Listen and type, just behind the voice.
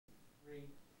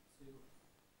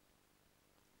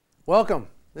Welcome.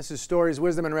 This is Stories,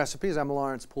 Wisdom, and Recipes. I'm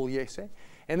Lawrence Pugliese.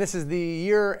 And this is the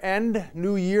year-end,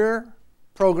 New Year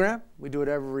program. We do it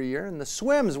every year. And the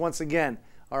Swims, once again,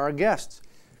 are our guests.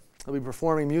 They'll be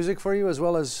performing music for you as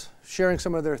well as sharing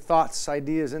some of their thoughts,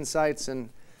 ideas, insights, and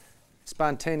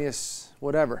spontaneous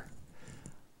whatever.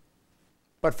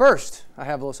 But first, I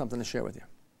have a little something to share with you.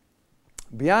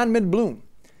 Beyond Mid-Bloom,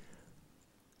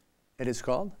 it is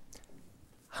called.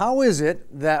 How is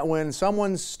it that when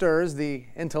someone stirs the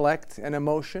intellect and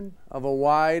emotion of a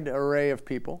wide array of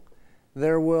people,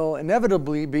 there will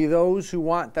inevitably be those who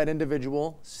want that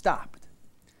individual stopped?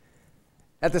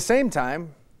 At the same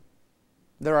time,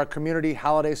 there are community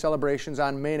holiday celebrations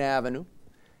on Main Avenue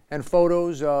and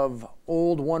photos of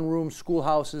old one-room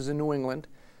schoolhouses in New England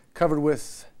covered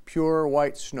with pure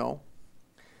white snow,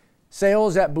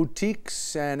 sales at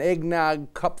boutiques and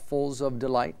eggnog cupfuls of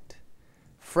delight,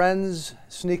 friends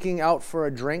sneaking out for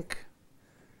a drink,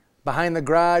 behind the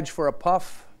garage for a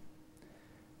puff,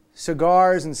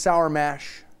 cigars and sour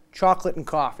mash, chocolate and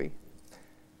coffee,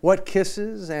 wet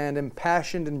kisses and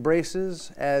impassioned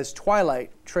embraces as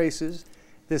twilight traces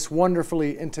this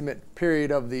wonderfully intimate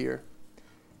period of the year.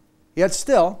 Yet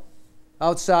still,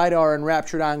 outside our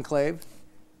enraptured enclave,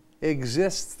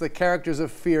 exists the characters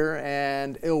of fear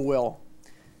and ill will.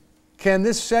 Can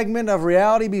this segment of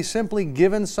reality be simply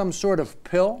given some sort of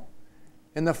pill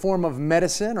in the form of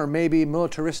medicine or maybe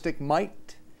militaristic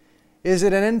might? Is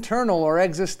it an internal or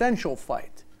existential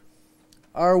fight?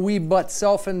 Are we but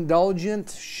self-indulgent,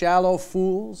 shallow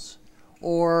fools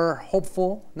or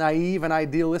hopeful, naive, and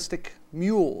idealistic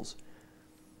mules?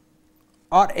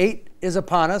 Aught 8 is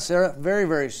upon us very,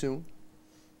 very soon.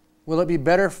 Will it be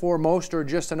better for most or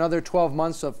just another 12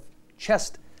 months of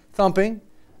chest thumping,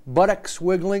 buttocks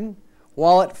wiggling,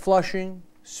 wallet flushing,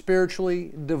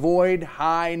 spiritually devoid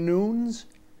high noons?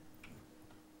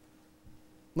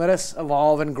 Let us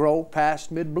evolve and grow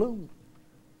past mid-bloom.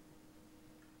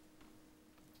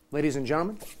 Ladies and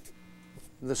gentlemen,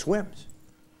 the Swims.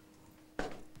 10,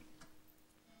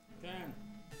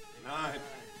 9,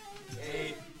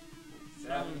 8,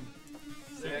 7,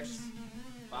 6,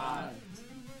 5,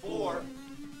 4,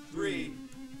 3,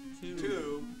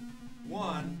 2,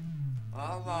 1.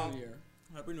 New Year.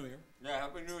 Happy New Year. Yeah,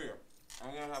 Happy New Year.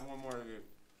 I'm gonna have one more to do.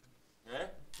 Okay?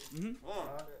 Mm-hmm. 1,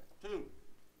 2,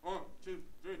 1, 2,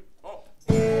 3, oh.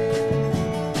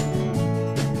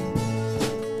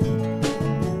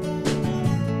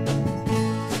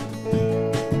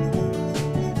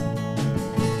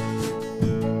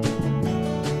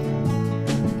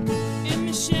 In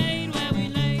the shade where we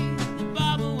lay, the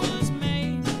bubble was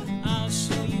made. I'll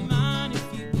show you mine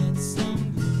if you get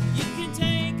some. You can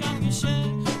take off your shirt,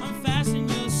 unfasten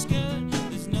your skirt.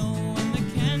 There's no one that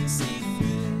can see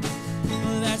through.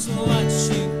 Well, that's what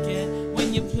you get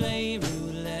when you play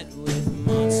roulette with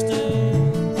monsters.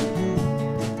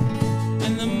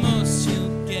 And the most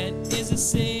you'll get is a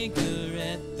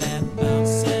cigarette that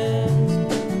bounces.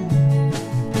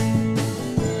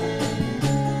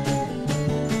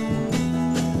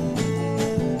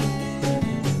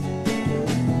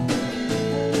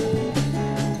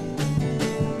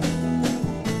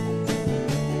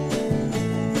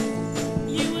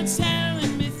 You were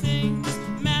telling me things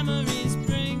memories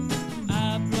bring.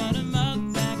 I brought a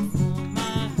mug back for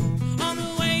my home. On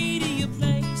the way to your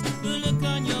place, the look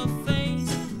on your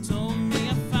face told me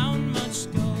I found much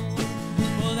gold.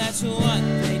 Well, that's what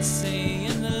they'd say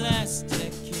in the last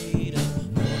decade of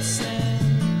horses.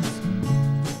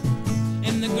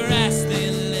 In the grass they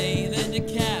lay the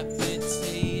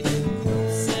decapitated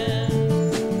corpses.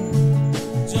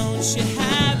 Don't you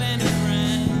have any friends?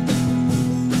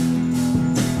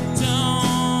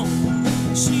 Don't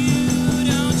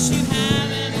you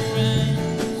have any friends?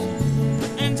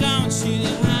 And don't you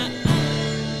have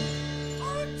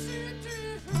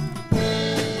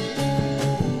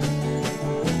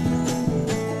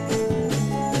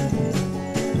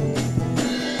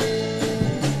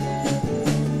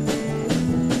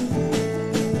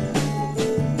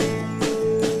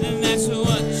And that's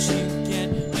what you get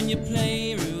when you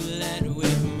play roulette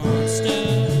with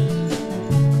monsters.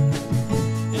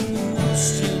 And the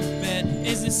most you bet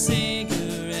is a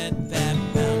cigarette that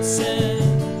bounces.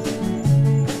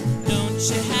 Don't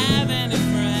you have any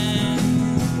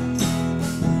friends?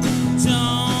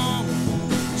 Don't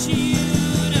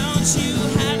you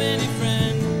have any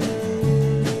friends?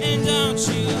 And don't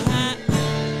you have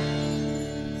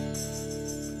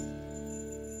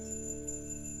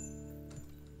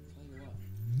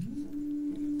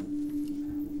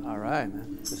All right,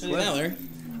 man. The Hey, Swims. Larry.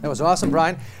 That was awesome,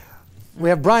 Brian. We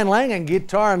have Brian Lang on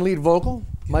guitar and lead vocal,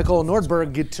 Michael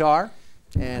Nordberg guitar,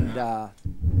 and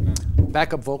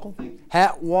backup vocal.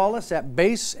 Hat Wallace at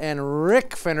bass, and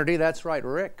Rick Finnerty, that's right,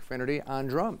 Rick Finnerty on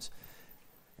drums.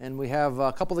 And we have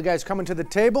a couple of the guys coming to the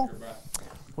table.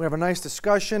 We have a nice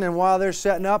discussion, and while they're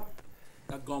setting up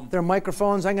their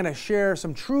microphones, I'm going to share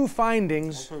some true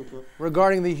findings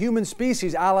regarding the human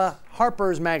species, a la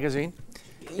Harper's Magazine.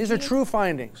 These are true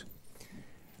findings.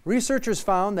 Researchers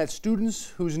found that students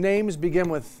whose names begin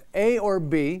with A or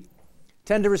B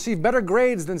tend to receive better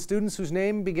grades than students whose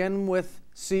name begin with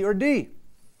C or D.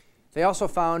 They also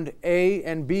found A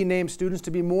and B named students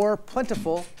to be more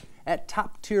plentiful at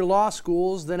top-tier law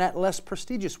schools than at less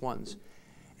prestigious ones,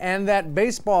 and that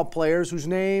baseball players whose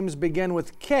names begin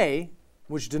with K,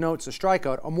 which denotes a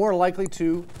strikeout, are more likely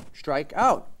to strike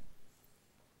out.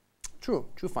 True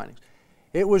findings.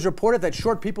 It was reported that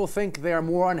short people think they are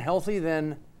more unhealthy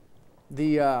than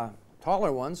the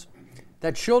taller ones,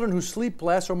 that children who sleep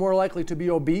less are more likely to be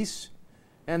obese,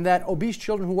 and that obese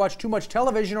children who watch too much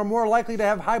television are more likely to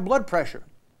have high blood pressure.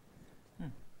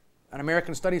 An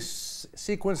American study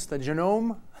sequenced the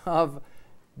genome of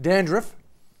dandruff.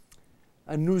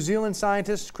 A New Zealand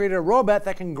scientist created a robot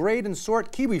that can grade and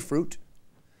sort kiwi fruit.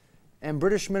 And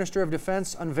British Minister of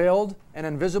Defense unveiled an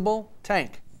invisible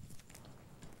tank.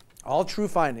 All true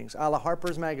findings, a la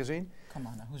Harper's Magazine. Come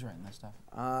on now, who's writing that stuff?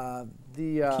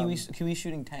 Kiwi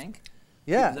shooting tank?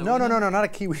 Yeah, no, not a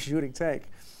kiwi shooting tank.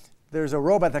 There's a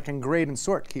robot that can grade and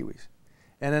sort kiwis.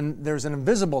 And then there's an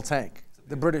invisible tank,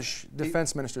 the British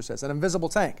Defense Minister says. An invisible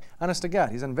tank. Honest to God,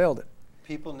 he's unveiled it.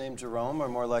 People named Jerome are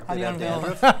more likely to How have do you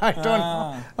unveil dandruff. I don't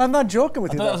know. I'm not joking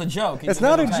with I you. thought that though. was a joke. It's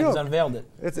not a He's joke. unveiled it.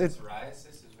 It's Psoriasis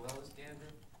as well as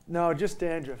dandruff? no, just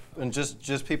dandruff. And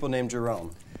just people named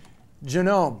Jerome.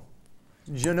 Genome.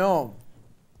 Genome.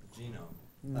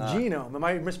 Genome. Am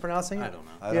I mispronouncing it? I don't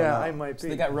know. I don't Yeah, know. I might So be.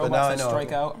 they got now robots I that know.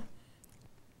 strike out.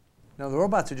 No, the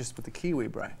robots are just with the kiwi,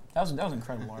 Brian. That was an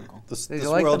incredible article. This Did you this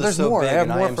like world that? is There's so more. I big have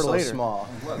and more I am for so later. small.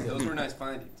 Look, those were nice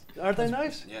findings. Aren't they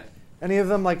nice? Yeah. Any of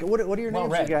them, like, what are your Well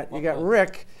names? read. You got Well read.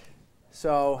 Rick,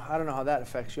 so I don't know how that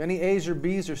affects you. Any A's or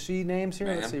B's or C names here?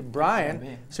 Let's Ma'am. see, Brian.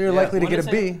 B. So you're Yeah. likely to What get is a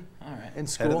it? B All right. in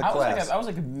the school. class. I was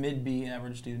like a mid-B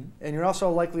average student. And you're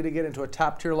also likely to get into a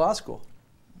top-tier law school.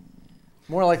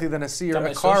 More likely than a C or Got my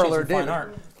a Carl associates or in fine David.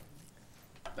 art.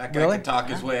 That guy Really? can talk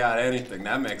his way out of anything.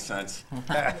 That makes sense.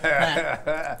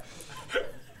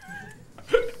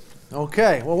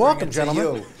 Okay, well, welcome, to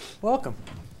gentlemen. you. Welcome.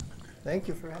 Thank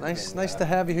you for having Nice me. to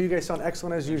have you here. You guys sound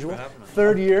excellent as usual.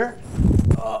 Third year.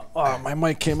 My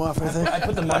mic came off, I think. I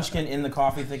put the munchkin in the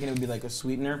coffee thinking it would be like a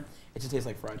sweetener. It just tastes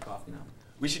like fried coffee now.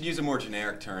 We should use a more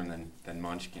generic term than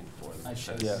munchkin for them. I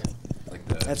should. Yeah. Like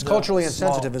the That's culturally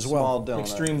insensitive as well. Small donut.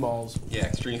 Extreme balls. yeah,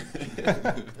 extreme.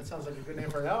 That sounds like a good name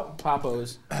for an album.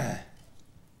 Popos.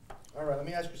 All right, let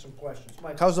me ask you some questions.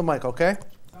 Mike, how's the mic, okay?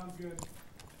 Oh, that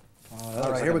All looks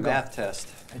right, like here a we go. math test.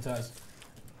 It does.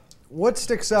 What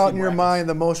sticks out in your brackets. mind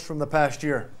the most from the past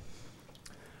year?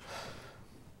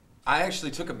 I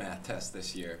actually took a math test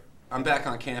this year. I'm back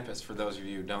on campus, for those of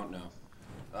you who don't know.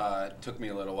 It took me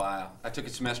a little while. I took a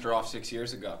semester off 6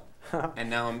 years ago, and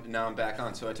now I'm back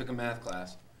on. So I took a math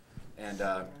class, and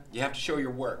you have to show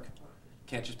your work.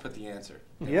 Can't just put the answer.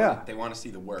 Yeah. They want to see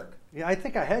the work. Yeah, I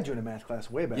think I had you in a math class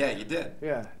way back. Yeah, you did.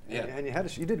 Yeah. Yeah. And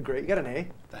you did great. You got an A.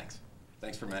 Thanks.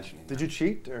 Thanks for mentioning. Did that. you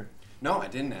cheat or? No, I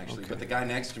didn't actually. But the guy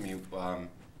next to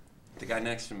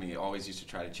me, always used to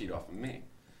try to cheat off of me.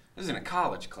 This was in a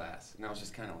college class, and I was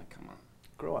just kind of like, come on,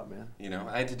 Grow up, man. you know.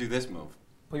 I had to do this move.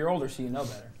 But you're older, so you know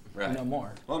better. Right. You know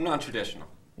more. Well, I'm non-traditional.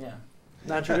 Yeah.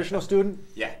 Non-traditional student?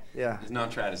 Yeah. Yeah. As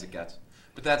non-trad as it gets.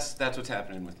 But that's what's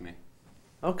happening with me.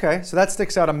 Okay, so that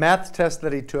sticks out. A math test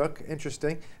that he took.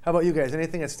 Interesting. How about you guys?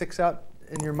 Anything that sticks out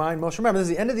in your mind most? Remember, this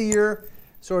is the end of the year,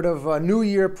 sort of New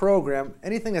Year program.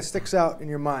 Anything that sticks out in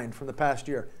your mind from the past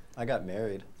year? I got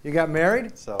married, You got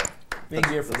married? so Big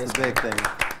year for that's this. a big thing.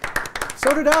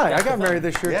 So did I. I That's got the married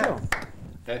thing. this year Yeah. too.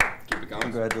 Hey, keep it going.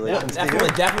 Congratulations. Yeah, to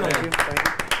you. definitely. Thank you. Thank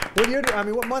you. What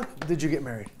year? What month did you get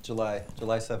married? July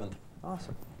 7th.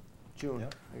 Awesome. June.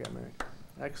 Yep. I got married.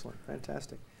 Excellent.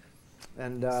 Fantastic.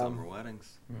 And Summer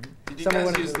weddings. Did you Someone guys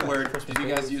went use into the the word? Christmas Did you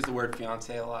guys babies. use the word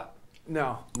fiance a lot?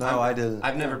 no. No, I didn't.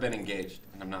 I've never been engaged,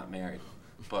 and I'm not married,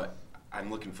 but I'm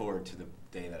looking forward to the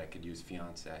day that I could use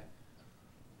fiance.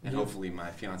 And hopefully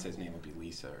my fiance's name will be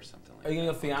Lisa or something like that. Are you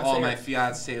gonna go fiance? Call or- my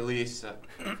fiance Lisa.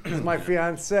 This is my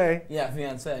fiance. Yeah,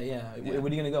 fiance. Yeah. Yeah.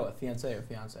 What are you gonna go with? Fiance or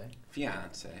fiance?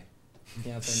 Fiance.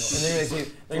 Fiance. And they're gonna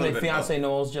little make bit fiance both.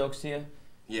 Knowles jokes to you.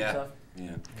 Yeah. Stuff?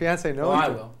 Yeah. Fiance no. Well, I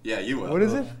will. Yeah, you will. What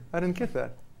is it? Yeah. I didn't get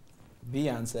that.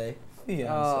 Beyonce. Beyonce.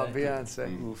 Oh, Beyonce.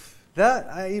 Mm. Oof. That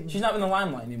I. She's not in the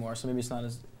limelight anymore, so maybe it's not a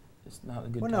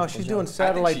good. Well, no, tactical she's joke. doing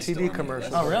satellite she's still TV in the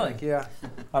commercials. Oh, really? Yeah.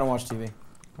 I don't watch TV.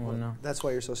 I want to know. That's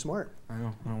why you're so smart. I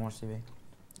know. I don't watch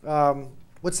TV.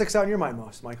 What sticks out in your mind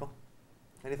most, Michael?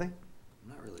 Anything? I'm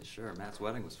not really sure. Matt's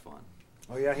wedding was fun.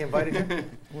 Oh yeah, he invited you.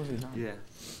 What was he done?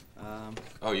 Yeah.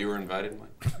 Oh, you were invited, Mike?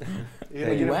 You You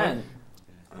didn't went.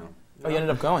 Oh, you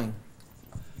ended up going.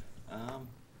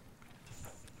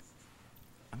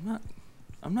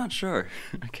 I'm not sure.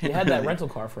 I can't. You had that really- rental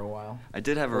car for a while. I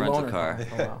did have a The rental loaner car.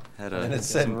 for a while. Had And a it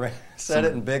said, some- said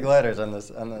it in big letters on this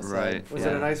Right. side. Was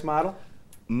it a nice model?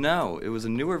 No, it was a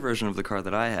newer version of the car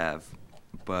that I have,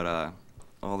 but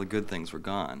all the good things were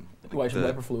gone. Like Windshield the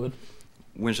wiper fluid.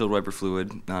 Windshield wiper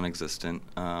fluid, non-existent.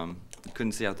 You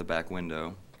couldn't see out the back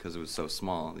window because it was so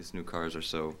small. These new cars are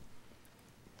so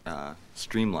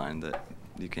streamlined that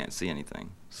you can't see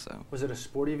anything. So Was it a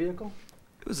sporty vehicle?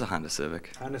 it was a Honda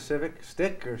Civic. Honda Civic,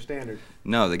 stick or standard?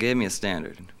 No, they gave me a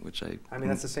standard, which I. I mean,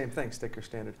 that's the same thing, stick or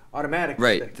standard. Automatic. or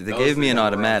Right, stick? they Those gave me that an go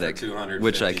around for automatic,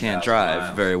 which I 250,000 can't drive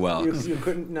miles. very well. You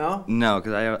couldn't? No. No,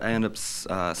 because I end up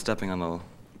stepping on the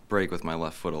brake with my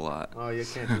left foot a lot. Oh, you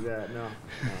can't do that. No.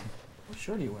 What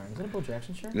shirt are you wearing? Is that a Bo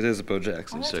Jackson shirt? It is a Bo Oh,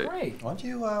 Jackson that's shirt. great. Why don't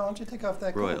you take off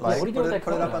that Royals. coat, Mike? What do you do with that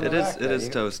Put it coat up on on? the It is rack it there. is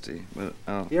You- toasty, but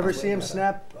You ever I'll see him look at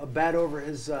snap a bat over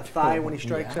his thigh when he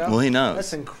strikes Yeah. out? Well, he knows.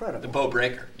 That's incredible. The Bow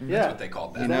Breaker. Yeah. That's what they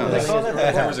called that. He knows. They call that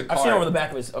There the was a I've seen it over the card.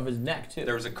 back of his neck too.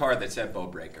 There was a card that said Bow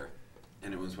Breaker,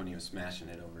 and it was when he was smashing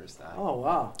it over his thigh. Oh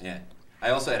wow. Yeah. I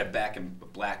also had a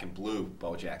black and blue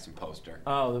Bo Jackson poster.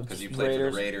 Oh, the Because he played Raiders.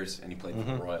 for the Raiders and he played for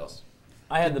the Royals.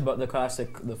 I had the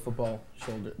classic, the football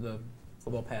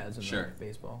pads and Sure. the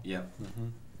baseball. Yep.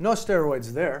 No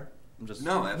steroids there. I'm just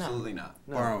No, absolutely not.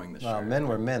 borrowing the No, shirt. men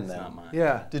were men It's then. not mine.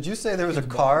 Yeah. Did you say there was a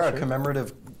car, a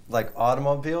commemorative, like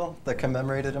automobile that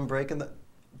commemorated him breaking the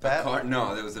bat?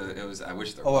 No, it was. I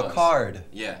wish there Oh, was. a card.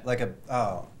 Yeah. Like a. Oh,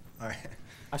 all right.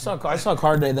 I saw a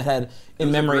card today that had It in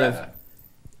was a memory Beretta.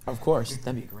 of course,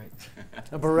 that'd be great.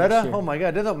 A Beretta? Sure. Oh my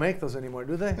God, they don't make those anymore,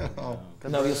 do they? Oh.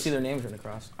 No, you'll see their names written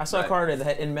across. I saw a Right. card today that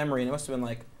had in memory, and it must have been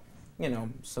like,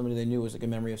 somebody they knew was like in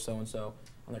memory of so and so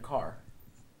on their car.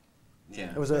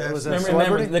 Yeah. It was a In memory,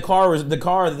 celebrity. the car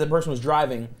that the person was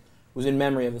driving was in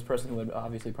memory of this person who had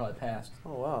obviously probably passed.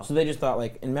 Oh wow, So they just thought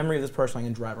like, in memory of this person, I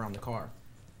can drive around the car.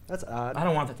 that's odd. I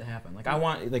don't want that to happen. Like I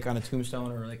want like on a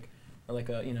tombstone or like a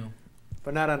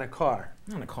But not on a car.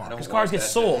 not on a car I don't because want cars get that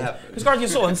to sold. happen. Because cars get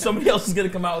sold, and somebody else is gonna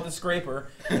come out with a scraper,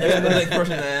 and then the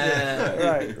person,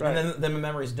 Right, right. and then the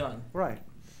memory's done. Right.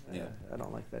 Yeah. I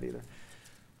don't like that either.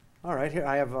 All right, here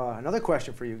I have another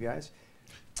question for you guys.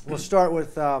 We'll start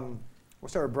with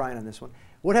Brian on this one.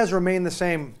 What has remained the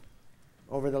same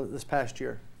over this past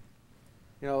year?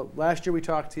 Last year we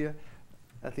talked to you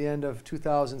at the end of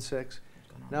 2006.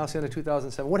 Now it's the end of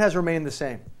 2007. What has remained the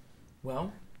same?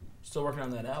 Well, still working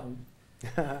on that album.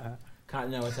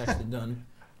 No, it's actually done.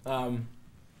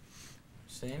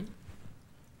 Same.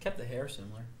 Kept the hair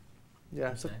similar.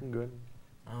 Yeah, it's Okay. looking good.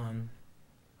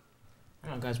 I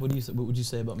don't know, guys. What would you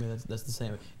say about me? That's the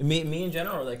same. Me in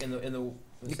general, or like in the.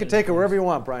 You can take it wherever you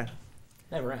want, Brian.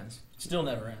 Never ends. Still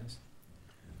never ends.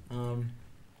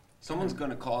 Someone's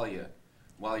gonna call you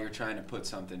while you're trying to put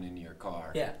something in your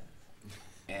car. Yeah.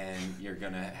 And you're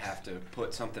gonna have to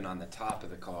put something on the top of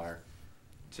the car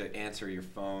to answer your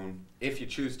phone if you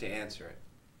choose to answer it.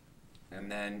 And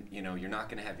then you're not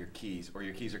gonna have your keys, or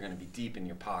your keys are gonna be deep in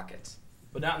your pockets.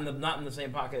 But not in the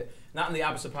same pocket. Not in the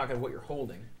opposite pocket of what you're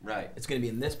holding. Right. It's going to be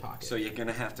in this pocket. So you're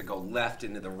gonna have to go left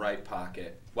into the right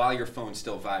pocket while your phone's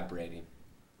still vibrating.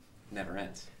 Never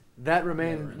ends. That Never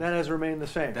ends. has remained the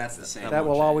same. That's the same. That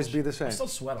will won't always change. be the I same. still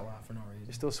sweat a lot for no reason.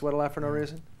 You still sweat a lot for no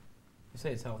reason? You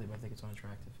say it's healthy, but I think it's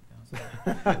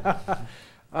unattractive.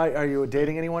 Are you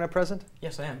dating anyone at present?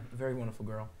 Yes, I am. A very wonderful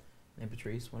girl named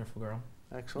Patrice. Wonderful girl.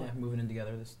 Excellent. Yeah, moving in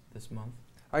together this month.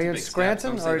 Are you in Big step.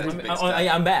 Scranton? Some say Or that's do- big I'm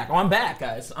step. back. Oh, I'm back,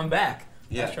 guys. I'm back.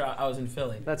 Yeah. Last year I was in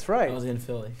Philly. That's I right. was in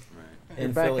Philly. Right. You're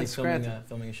In back Philly in Scranton.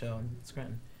 filming a show in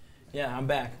Scranton. Yeah, I'm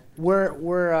back. Where Big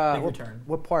what, return.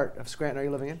 what part of Scranton are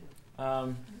you living in?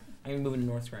 I'm moving to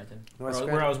North Scranton, North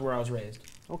where I was raised.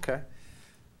 Okay.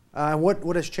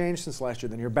 What has changed since last year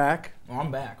then? You're back? Oh,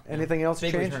 I'm back. Yeah. Anything else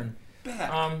Big changed? return.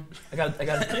 Back. I got.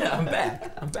 Yeah, I'm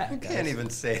back. I'm back. You guys. can't even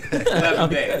say that. 11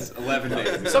 days. 11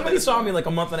 days. Somebody saw me like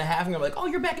a month and a half and they're like, "Oh,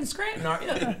 you're back in Scranton, aren't you?"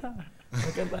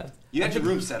 Like, I left. You had your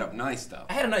room set up nice, though.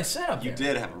 I had a nice setup. You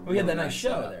there. did have a We had that really nice show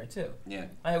setup. there too. Yeah.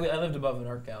 I lived above an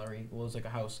art gallery. Well, it was like a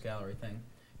house gallery thing.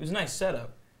 It was a nice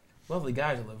setup. Lovely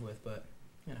guys I live with, but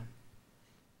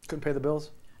Couldn't pay the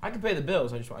bills? I could pay the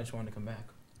bills. I just wanted to come back.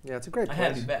 Yeah, it's a great I place.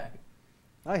 had to be back.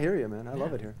 I hear you, man. I love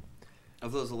Yeah. it here.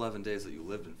 Of those 11 days that you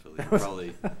lived in Philly, you were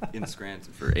probably in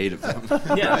Scranton for 8 of them.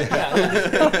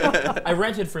 Yeah. I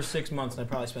rented for 6 months and I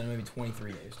probably spent maybe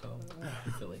 23 days total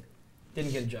in Philly.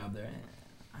 Didn't get a job there.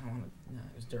 I don't want to. No,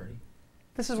 it was dirty.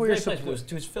 This is It's a where you're great place, but supposed.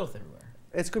 there was filth everywhere.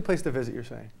 It's a good place to visit. You're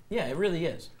saying, Yeah, it really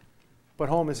is. but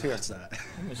home is here. It's not.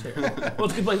 Home was here. Well,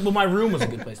 it's a good place. Well, my room was a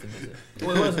good place to visit.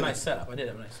 Well, it was a nice setup. I did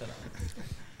have a nice setup.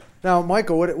 Now,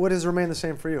 Michael, what has remained the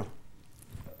same for you?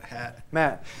 Hat.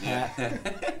 Matt,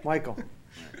 Michael.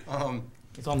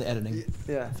 It's on the editing.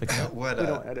 Yeah. Fix it. What? We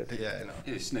don't edit. Yeah, I know.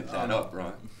 You snip that up,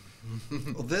 Ron.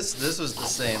 Well, this was the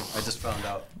same. I just found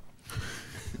out.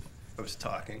 I was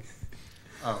talking.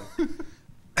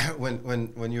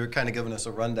 When you were kind of giving us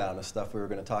a rundown of stuff we were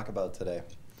going to talk about today,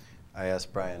 I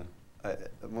asked Brian,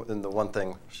 and the one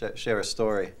thing, share a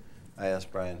story. I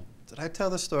asked Brian, did I tell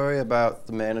the story about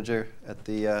the manager at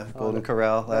the Golden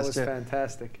Corral last year? That was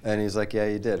fantastic. And he's like, yeah,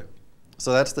 you did.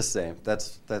 So that's the same.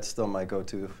 That's still my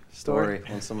go-to story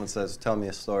when someone says, tell me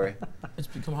a story. It's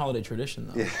become a holiday tradition,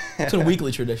 though. Yeah. It's a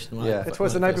weekly tradition. Yeah. It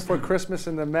was the night before Christmas,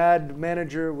 and the mad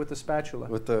manager with the spatula.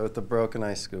 With the broken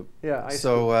ice scoop. Yeah, ice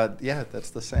So yeah, that's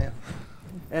the same.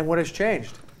 And what has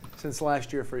changed since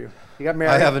last year for you? You got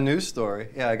married. I have a new story.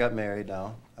 Yeah, I got married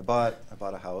now. I bought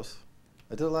a house.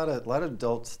 I did a lot of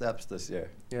adult steps this year.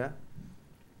 Yeah.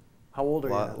 How old are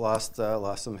you? now? Lost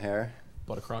some hair.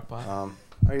 Bought a crock pot.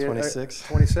 Are you 26.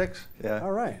 26. Yeah.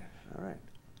 All right. All right.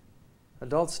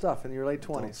 Adult stuff in your late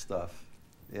Adult 20s. stuff.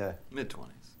 Yeah. Mid-20s.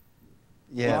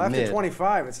 Yeah. Well, after mid.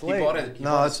 25, it's He late. bought a it's mid.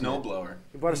 snowblower.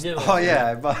 You bought a You did s- like Oh yeah,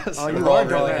 I that. bought. Oh, you We're are all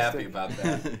really domestic. happy about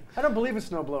that. I don't believe in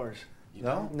snowblowers. You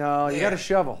No? No, you There. got a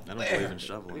shovel. I don't There. believe in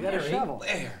shoveling. You got a Larry. shovel.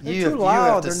 There. They're You too have- you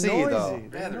loud. have to They're see, noisy. though.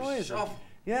 They're Rather noisy. shovel.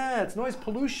 Yeah, it's noise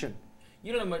pollution.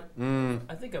 You don't know what? Mm.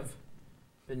 I think I've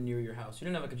been near your house. You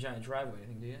don't have like a giant driveway, I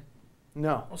think, do you?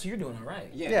 No. Oh, so you're doing all right.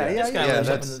 Yeah. Yeah, This guy Yeah, lives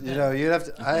up that's in the- you have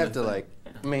to. I have to like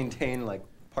maintain like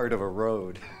part of a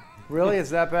road. Really? It's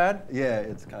that bad? Yeah,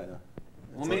 it's kind of.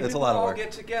 Well, maybe it's a we'll lot of all work.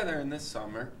 get together in this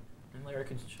summer. And Larry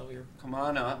can shovel your. Come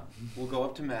on up. We'll go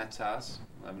up to Matt's house.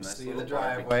 We'll have a nice See little the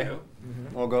driveway. barbecue.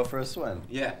 We'll go for a swim.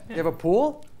 Yeah. You have a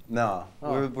pool? No,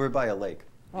 Oh. we're by a lake.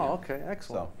 Oh, okay.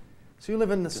 Excellent. So So you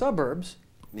live in the surbs.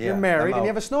 yeah, You're married, I'm and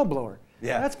you out. have a snowblower.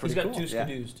 Yeah. That's He's pretty got cool. two Yeah.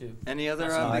 skidoos too. Any other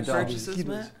That's not I big don't. purchases,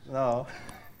 Matt? No.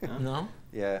 No.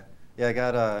 Yeah.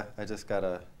 Yeah. I just got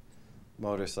a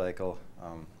motorcycle.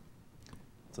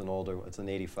 It's an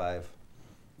 '85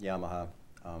 Yamaha.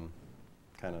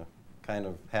 Kind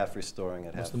of half restoring it.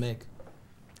 What's Half the make?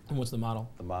 And what's the model?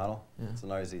 the model. Yeah. It's an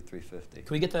RZ350. Can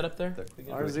we get that up there? They're- Can we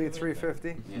get it up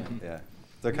RZ350. Yeah. Yeah.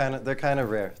 They're kind of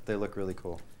rare. They look really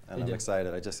cool, and They I'm do.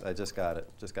 excited. I just got it.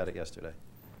 Just got it yesterday.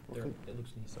 there? It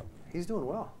looks neat. So He's doing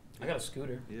well. I got a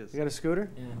scooter. He is. You got a scooter?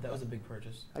 Yeah, that was a big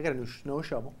purchase. I got a new snow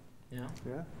shovel. Yeah,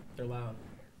 Yeah. they're loud.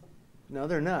 No,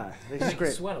 they're not. They're They just make great.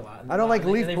 you sweat a lot. I don't like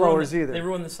leaf they blowers ruin either. They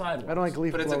ruin the sidewalks. I don't like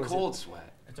leaf But it's a blowers. cold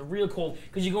sweat. It's a real cold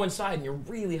because you go inside and you're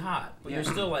really hot, but you're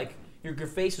Yeah. still like your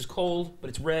face is cold, but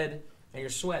it's red and you're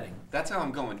sweating. That's how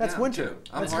I'm going That's down winter. too.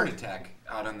 I'm That's heart winter. attack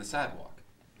out on the sidewalk.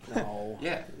 No.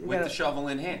 Yeah, You with gotta- the shovel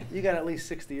in hand. You got at least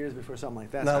 60 years before something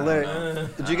like that. Now, Larry, Uh,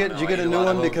 did you get I a eat new lot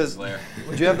of one because hoagies, Larry.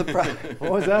 did you have the pro?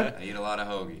 What was that? I eat a lot of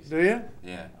hoagies. Do you?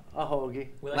 Yeah. A hoagie.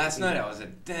 we like Last to night eat. I was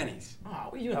at Denny's. Oh,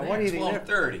 what are you doing Now, there? what are you eating there?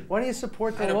 12:30. Why don't you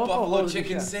support I the had a local buffalo hoagie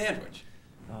chicken chef? sandwich.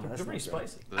 Oh, They're that's pretty not good.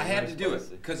 spicy. I had to do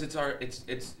Spicy. it because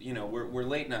it's you know we're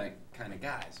late night kind of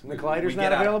guys. And the Collider's get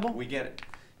not out- available? We get it.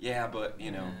 Yeah, but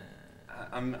you know,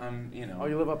 I'm you know. Oh,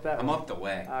 you live up that I'm way. up the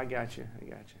way. I got you. I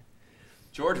got you.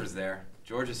 George was there.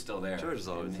 George is still there. George is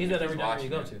always And there. He's at every diner watching you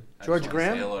go it. to. I George just wanna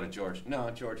Graham? Say hello to George. No,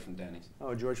 George from Denny's.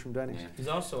 Oh, George from Denny's. Yeah. He's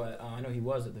also at. I know he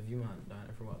was at the Viewmont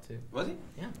diner for a while too. Was he?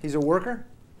 Yeah. He's a worker?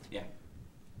 Yeah.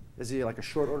 Is he like a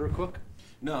short order cook?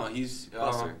 No, he's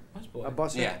Buster. Nice boy. A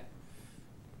busser? Yeah.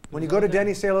 When you go to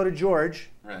Denny's, say hello to George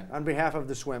Right. on behalf of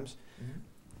the Swims. Mhm.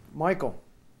 Michael,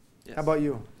 Yes. how about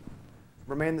you?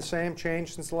 Remain the same?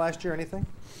 Changed since the last year? Anything?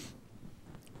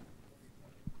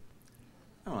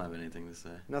 I don't have anything to say.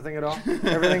 Nothing at all?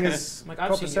 Everything is Mike,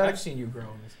 I've copacetic? seen you grow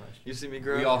in this last year. You see me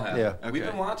grow? We all have. Yeah. We've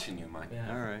Okay. been watching you, Mike.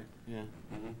 Yeah. All right. Yeah.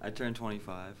 Mhm. I turned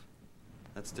 25.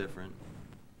 That's different,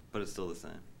 but it's still the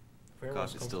same. For everyone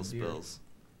Coffee else still comes with beer, spills.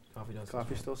 Coffee does.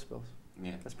 Coffee spill. still spills.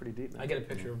 Yeah. That's pretty deep, man. I get a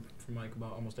picture from Mike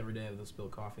about almost every day of the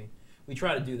spilled coffee. We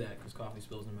try to do that because coffee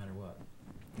spills no matter what.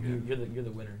 You're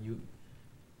the winner. You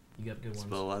got good ones.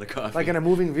 Spill a lot of coffee. Like in a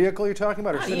moving vehicle you're talking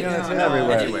about, or Ah, sitting yeah, on a no, table?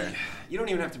 everywhere. Anywhere. You don't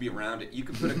even have to be around it. You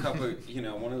could put a cup of,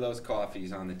 one of those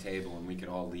coffees on the table, and we could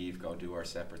all leave, go do our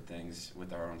separate things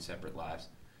with our own separate lives.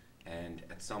 And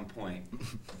at some point,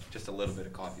 just a little bit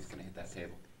of coffee is going to hit that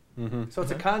table. Mm-hmm. So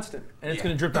it's a constant. And it's Yeah.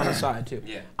 going to drip down the side too.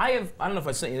 Yeah. I don't know if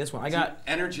I sent you this one. I It's got. an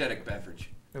energetic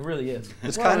beverage. It really is.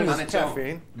 It's Well, kind there's of on its own.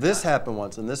 caffeine. this happened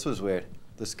once, and this was weird.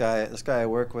 This guy I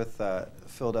work with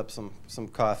filled up some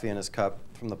coffee in his cup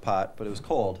from the pot, but it was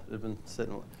cold. It had been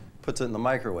sitting, puts it in the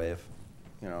microwave,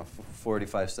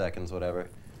 45 seconds, whatever.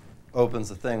 Opens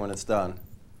the thing when it's done.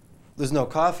 There's no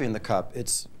coffee in the cup.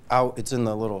 It's out. It's in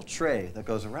the little tray that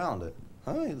goes around it.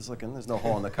 Huh? He's looking. There's no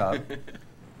hole in the cup.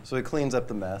 So he cleans up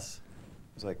the mess.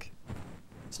 He's like,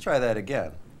 let's try that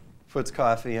again. Puts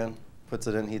coffee in, puts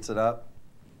it in, heats it up,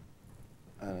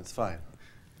 and it's fine.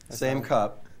 Same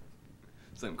cup,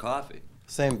 Some coffee.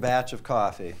 same batch of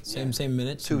coffee. Same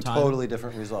minutes. Two same time. totally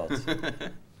different results.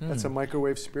 That's a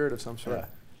microwave spirit of some sort.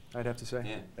 Yeah. I'd have to say.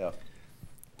 Yeah. Yeah.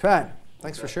 Pat,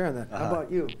 thanks for sharing that. How Uh-huh.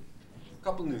 about you? A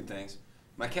couple new things.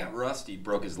 My cat Rusty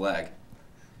broke his leg.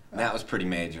 And that was pretty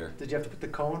major. Did you have to put the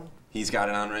cone? He's got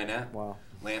it on right now. Wow.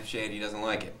 Lampshade, he doesn't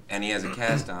like it. And he has a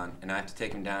cast on, and I have to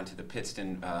take him down to the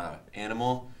Pittston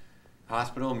Animal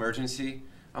Hospital emergency.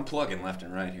 I'm plugging left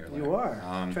and right here. Larry. You are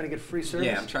trying to get free service.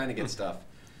 Yeah, I'm trying to get stuff.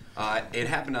 It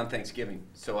happened on Thanksgiving,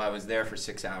 so I was there for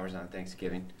 6 hours on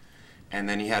Thanksgiving. And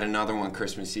then he had another one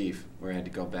Christmas Eve where I had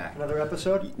to go back. Another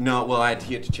episode? No, well,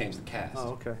 he had to change the cast.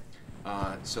 Oh, okay.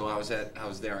 So I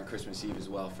was there on Christmas Eve as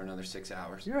well for another 6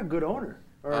 hours. You're a good owner.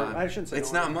 Or I shouldn't say It's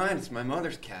owner. not mine. It's my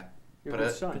mother's cat. You're a But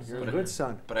good son. You're a but good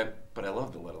son. But I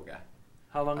love the little guy.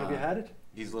 How long have you Uh, had it?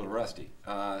 He's a little rusty.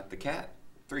 The cat,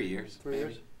 3 years. 3 maybe.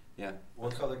 years? Yeah.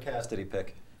 What color cast did he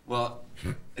pick? Well,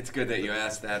 it's good that you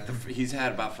asked that. He's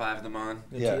had about 5 of them on.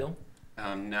 The Yeah. teal.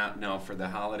 No, for the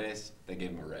holidays, they gave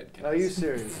him a red cat. Are you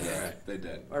serious? Yeah, they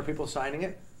did. Are people signing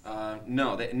it?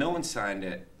 No, no one signed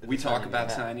it. We talk signing about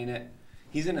the hat. signing it.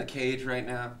 He's in a cage right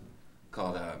now,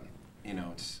 called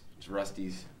it's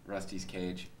Rusty's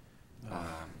cage,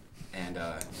 and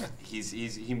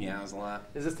he meows a lot.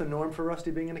 Is this the norm for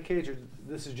Rusty being in a cage, or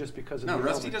this is just because of No, the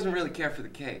Rusty ailment? doesn't really care for the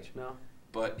cage, No?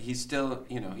 but he's still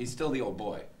the old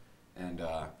boy, and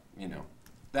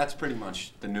that's pretty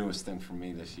much the newest thing for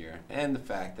me this year, and the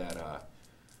fact that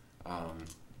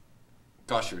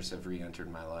Gushers have re-entered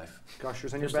my life.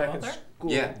 Gushers, and They're you're back still in out there?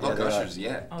 school. Yeah, Yeah, they're Gushers,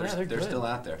 yeah. Oh, yeah, they're good. still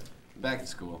out there. Back in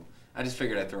school. I just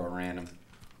figured I'd throw a random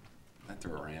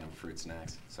fruit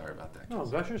snacks. Sorry about that. No,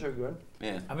 kids. Gushers are good.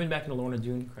 Yeah. I've been back into Lorna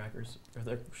Doone crackers. Or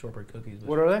they're shortbread cookies. But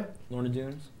What are they? Lorna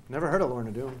Doones? Never heard of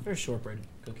Lorna Doone. They're shortbread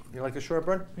cookies. You like the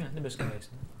shortbread? Yeah, Nabisco makes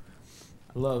them.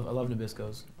 I love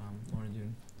Nabisco's. Lorna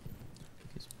Doone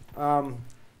cookies.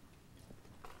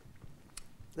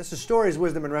 This is Stories,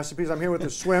 Wisdom, and Recipes. I'm here with the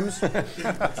Swims.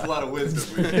 That's a lot of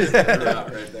wisdom we just threw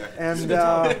out right there. And These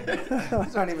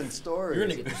aren't even stories. You're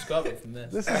gonna get discovered from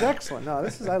this. this is excellent. No,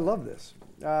 I love this.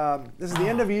 This is the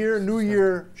end of year, New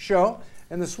Year show.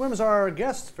 And the Swims are our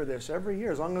guests for this every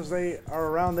year. As long as they are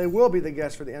around, they will be the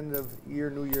guests for the end of year,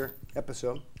 New Year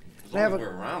episode. As They long have as a-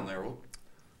 we're around there,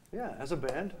 Yeah, as a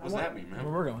band. what does that mean, Where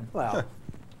man? we're going? Well,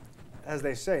 as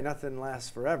they say, nothing lasts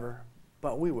forever,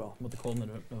 but we will. With the cold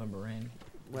November rain.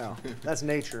 Well, that's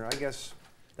nature. I guess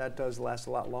that does last a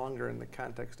lot longer in the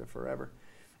context of forever.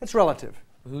 It's relative.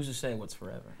 Who's to say what's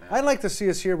forever? I'd like to see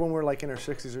us here when we're like in our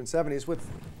 60s or 70s with,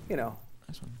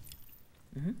 Nice one.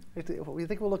 Mm-hmm. you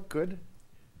think we'll look good?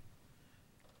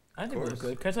 I think we look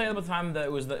good. Can I tell you about the time that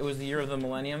it was the year of the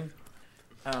millennium,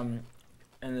 and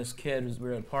this kid we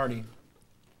were at a party.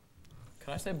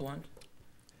 Can I say blunt?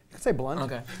 You could say blunt.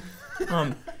 Okay.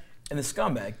 And the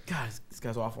scumbag, God, this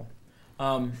guy's awful.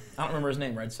 I don't remember his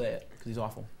name, or I'd say it, because he's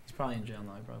awful. He's probably in jail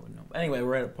now, I probably wouldn't know. But anyway,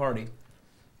 we're at a party,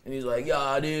 and he's like,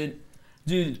 yeah, dude,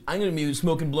 I'm going to be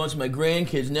smoking blunts with my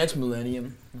grandkids next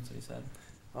millennium. That's what he said.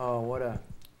 Oh, what a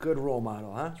good role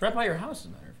model, huh? It's right by your house, as a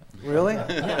matter of fact. Really?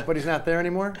 Yeah. But he's not there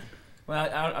anymore?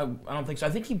 Well, I don't think so. I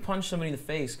think he punched somebody in the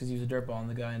face because he was a dirtball, and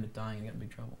the guy ended up dying and got in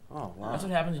big trouble. Oh, wow. That's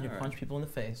what happens when you Alright. punch people in the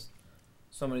face.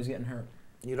 Somebody's getting hurt.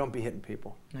 You don't be hitting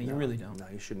people. No, you really don't. No,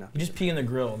 you should not. You just pee in the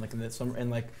grill, and like in the summer,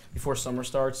 and like before summer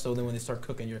starts. So then when they start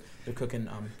cooking, they're cooking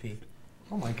pee.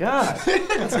 Oh my God,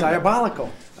 that's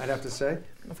diabolical. I'd have to say.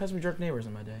 I've had some jerk neighbors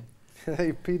in my day.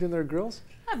 They peed in their grills.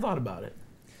 I thought about it.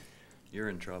 You're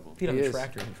in trouble. Peed on He the is.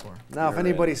 tractor before. Now, if You're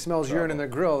anybody in smells urine in their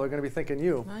grill, they're going to be thinking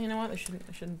you. Well, you know what? I shouldn't.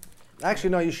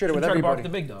 Actually, no, you share it with Try to bark at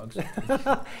everybody. the big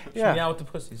dogs. Yeah. Meow with the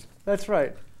pussies. That's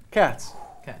right. Cats.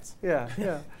 Cats. Yeah,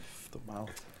 yeah. The mouth.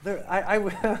 There,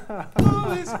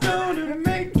 Who is gonna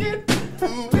make it?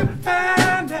 Who will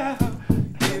find out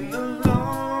in the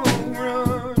long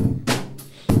run?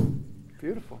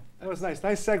 Beautiful. That was nice.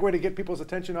 Nice segue to get people's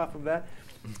attention off of that.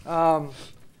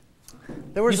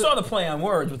 There You was saw the play on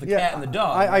words with the cat and the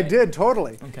dog. I right? did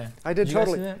totally. Okay. I did you guys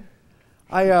totally. see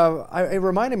that? It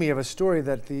reminded me of a story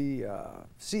that the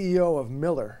CEO of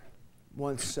Miller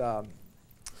once, the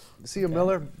CEO of Okay.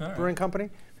 Miller All right. Brewing Company,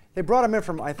 they brought him in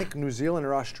from, I think, New Zealand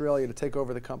or Australia to take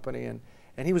over the company, and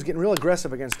he was getting real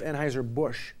aggressive against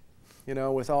Anheuser-Busch,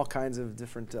 with all kinds of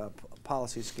different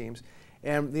policy schemes.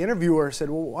 And the interviewer said,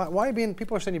 well, why are you being,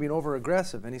 people are saying you're being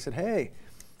over-aggressive. And he said, hey,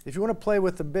 if you want to play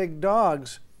with the big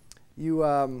dogs, you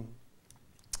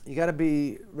got to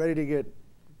be ready to get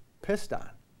pissed on.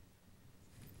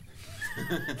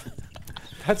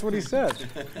 That's what he said.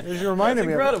 It reminded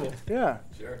me incredible. of it. Yeah.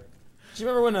 Sure. Do you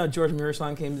remember when George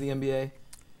Muraslan came to the NBA,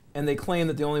 and they claimed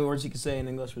that the only words he could say in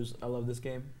English was "I love this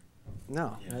game"?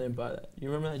 No. I didn't buy that. You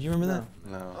remember that? Do you remember that?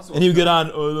 No. Also, And he would get on,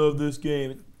 "I love this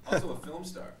game." also a film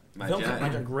star. My Film,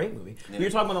 Giant. a great movie. Yeah. We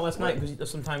were talking about that last night because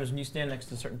sometimes when you stand next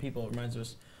to certain people, it reminds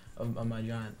us of My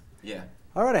Giant. Yeah.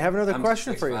 All right, I have another I'm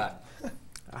question for you. 6'5".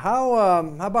 How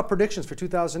about predictions for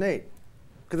 2008?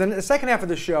 Because in the second half of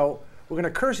the show, we're going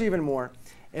to curse even more,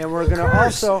 and we're going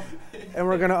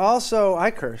to also,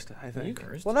 I cursed, I think. You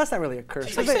cursed. Well, that's not really a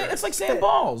curse. It's like saying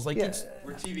balls. Like Yeah. it's,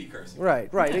 We're TV cursing. Right,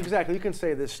 exactly. You can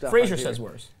say this stuff. Frasier on TV. says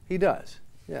worse. He does.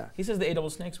 Yeah. He says the A double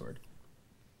snakes word.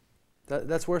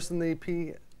 That's worse than the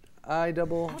P-I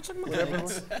double. I'm talking about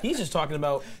Whatever. He's just talking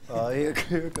about. Oh, here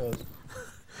it goes.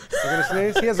 You're going to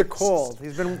sneeze? He has a cold.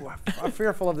 He's been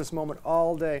fearful of this moment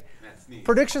all day. Matt sneezed.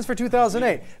 Predictions for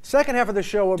 2008. Second half of the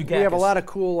show, we have a Dukakis. lot of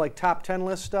cool like top 10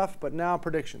 list stuff, but now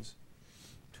predictions.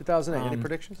 2008. Any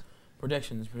predictions?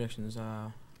 Predictions.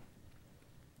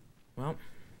 Well,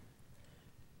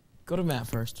 go to Matt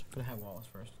first. Go to Hat Wallace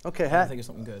first. Okay, I Hat. think of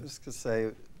something I good. was going to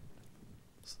say,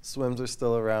 swims are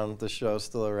still around. The show's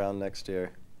still around next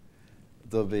year.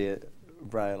 There'll be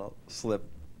Brian will slip,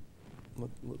 let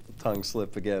the tongue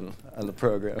slip again on the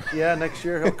program. Yeah, next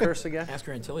year he'll curse again. Ask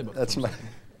your Aunt Tilly about That's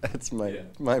the my Yeah.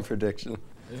 my prediction.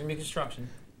 There's gonna be construction.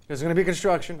 There's going to be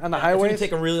construction on the It's gonna highways.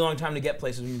 take a really long time to get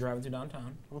places when you're driving through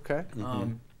downtown. Okay.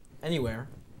 Anywhere.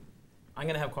 I'm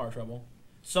gonna have car trouble.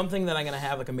 Something that I'm gonna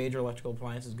have, like a major electrical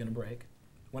appliance, is gonna break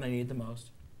when I need it the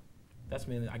most. That's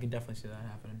me. I can definitely see that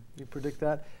happening. You predict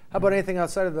that. How about anything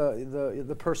outside of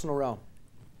the personal realm?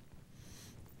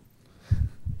 I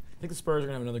think the Spurs are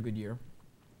gonna have another good year.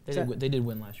 They did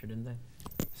win last year, didn't they?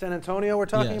 San Antonio, we're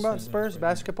talking Yes, about San Spurs Antonio.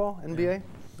 basketball, NBA.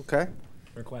 Okay.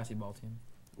 They're a classy ball team.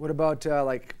 What about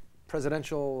like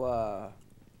presidential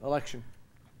election?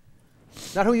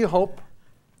 Not who you hope.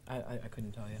 I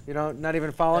couldn't tell you. You know, not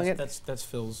even following it. That's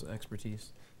Phil's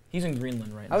expertise. He's in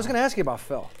Greenland right now. I was going to ask you about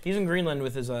Phil. He's in Greenland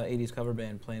with his 80s cover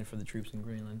band playing for the troops in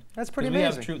Greenland. That's pretty 'Cause we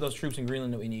amazing. have those troops in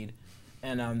Greenland that we need,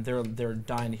 and they're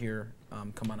dying to hear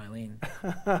 "Come On, Eileen."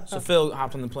 So Phil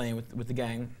hopped on the plane with the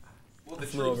gang. Well, the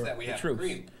flew troops over. that we the have troops. in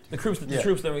Green. The troops, Yeah. the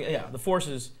troops that we, the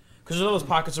forces, because there's all those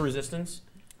pockets of resistance.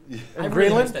 I really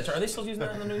Greenland? missed that term. Are they still using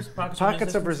that in the news? Pockets,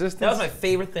 Pockets of That resistance? was my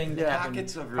favorite thing to Yeah. happen.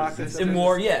 Pockets of Pockets resistance. of In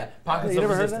war, pockets You of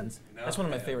never heard that? resistance. No. That's one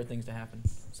of my Yeah. favorite things to happen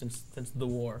since the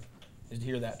war, is to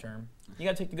hear that term. You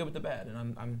got to take the good with the bad,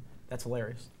 and that's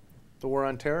hilarious. The war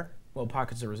on terror? Well,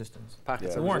 pockets of resistance. Pockets Yeah.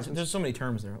 of The war, resistance. there's so many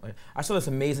terms there. Like, I saw this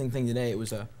amazing thing today. It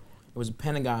was a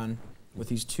Pentagon with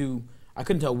these two. I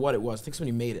couldn't tell what it was. I think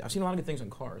somebody made it. I've seen a lot of good things on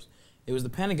cars. It was the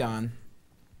Pentagon.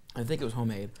 I think it was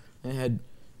homemade. And it had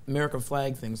American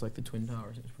flag things like the Twin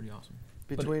Towers. It was pretty awesome.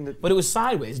 But it was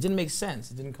sideways. It didn't make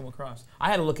sense. It didn't come across. I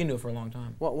had to look into it for a long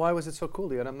time. Why was it so cool,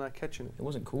 Leon? I'm not catching it. It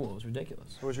wasn't cool. It was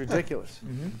ridiculous. It was ridiculous.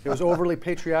 Mm-hmm. It was overly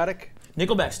patriotic.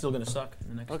 Nickelback's still gonna suck in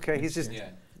the next. Okay, he's just Yeah.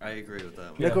 I agree with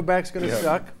that. Yeah. Nickelback's gonna Yeah.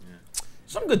 suck.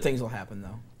 Some good things will happen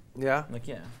though. Yeah. Like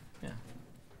yeah. Yeah.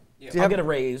 Do you I'll have- get a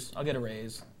raise. I'll get a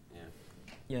raise. Yeah.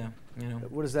 Yeah. You know.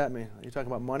 What does that mean? Are you talking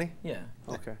about money? Yeah.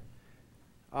 Okay.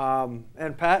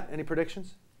 And Pat, any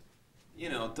predictions? You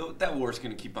know, that war's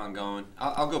going to keep on going.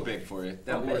 I'll go big for you.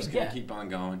 That Okay, war's going to yeah. keep on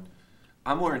going.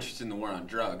 I'm more interested in the war on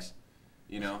drugs.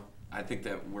 You know, I think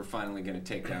that we're finally going to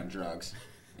take down drugs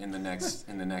in the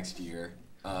next year.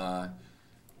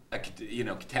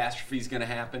 Catastrophe's going to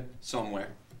happen somewhere.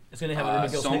 It's gonna have a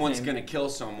ridiculous Someone's nickname. going to kill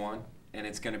someone, and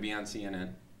it's going to be on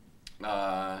CNN.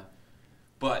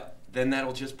 But then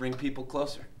that'll just bring people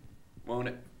closer, won't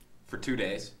it? For 2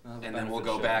 days, and then we'll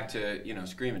go back to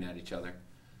screaming at each other.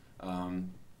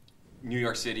 New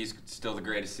York City's still the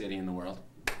greatest city in the world.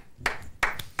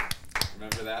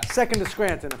 Remember that? Second to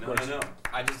Scranton, of No, course. no, no.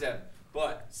 I just have.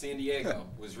 But San Diego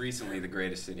was recently the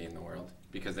greatest city in the world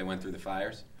because they went through the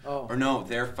fires. Oh. Or no,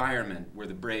 their firemen were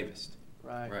the bravest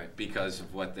Right. Right. because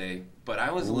of what they. But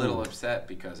I was a little upset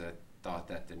because I thought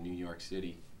that the New York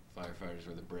City firefighters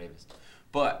were the bravest.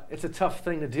 But It's a tough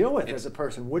thing to deal with It's- as a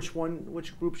person. Which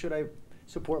group should I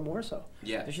support more so?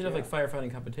 yeah, They should have like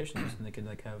firefighting competitions, and they could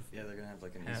like have. Yeah, they're gonna have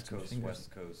like an Hats East and Coast, fingers.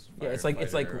 West Coast. Yeah, it's like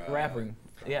firefighter, rapping.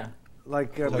 Yeah,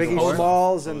 Like Like Biggie Hose-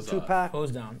 Smalls and Hose off. Tupac?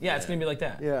 hose down. Yeah, it's gonna be like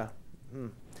that. Yeah.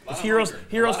 It's heroes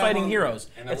fighting heroes.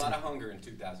 And a It's- lot of hunger in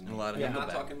 2000. And a lot of I'm not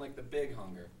Nickelback. talking like the big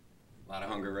hunger. A lot of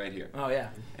hunger right here. Oh yeah,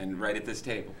 And right at this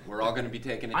table. We're all going to be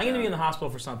taking it I'm gonna down. be in the hospital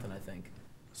for something. I think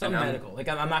something And I'm- medical. Like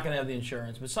I'm not gonna have the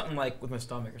insurance, but something like with my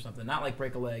stomach or something. Not like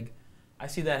break a leg. I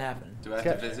see that happening. Do I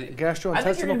have to visit you? Gastrointestinal I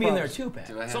think you're gonna be in there problems. too, Pat.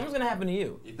 Do I have- Something's gonna happen to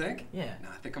you. You think? Yeah. No,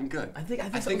 I think I'm good. I think I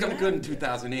something's think gonna I'm good in happen.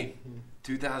 2008.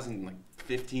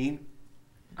 2015.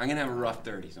 I'm gonna have a rough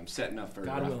 30s. I'm setting up for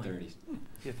God a rough willing. 30s.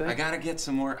 You think? I gotta get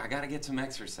some more. I gotta get some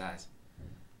exercise.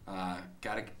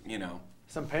 Gotta,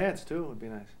 Some pants too would be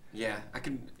nice. Yeah, I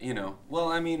can, Well,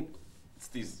 I mean, it's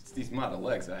these model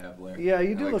legs I have, Larry. Yeah,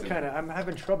 you I do like look to- kind of. I'm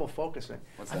having trouble focusing.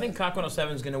 What's I that? think Cock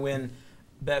 107 is gonna win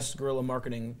best guerrilla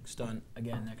marketing stunt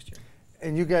again next year.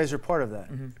 And you guys are part of that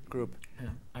group. Yeah,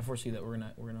 I foresee that we're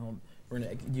gonna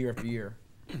year after year.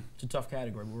 It's a tough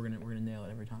category, but we're gonna nail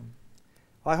it every time.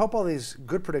 Well, I hope all these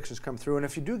good predictions come through. And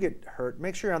if you do get hurt,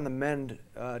 make sure you're on the mend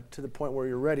to the point where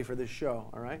you're ready for this show.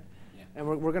 All right. Yeah. And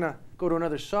we're gonna go to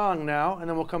another song now, and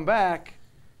then we'll come back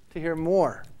to hear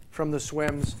more from the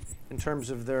Swims in terms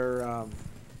of their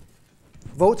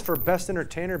votes for best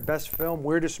entertainer, best film,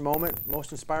 weirdest moment,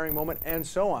 most inspiring moment, and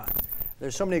so on.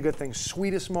 There's so many good things.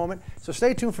 Sweetest moment. So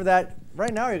stay tuned for that.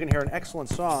 Right now, you're going to hear an excellent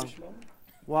song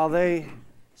while they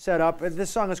set up. This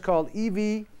song is called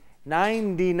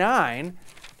EV99.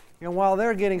 And while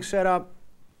they're getting set up,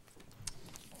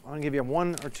 I'm going to give you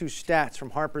one or two stats from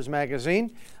Harper's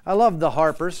Magazine. I love the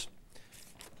Harpers.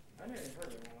 I never heard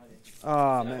of it already.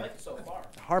 Oh, man. it so far.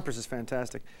 Harper's is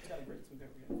fantastic. It's got some good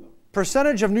info.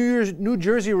 Percentage of New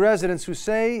Jersey residents who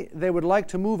say they would like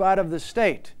to move out of the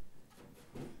state.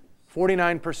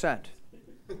 49%.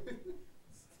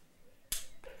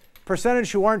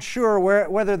 Percentage who aren't sure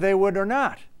whether they would or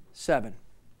not. 7.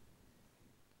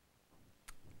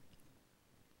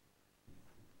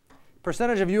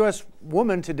 Percentage of U.S.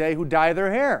 women today who dye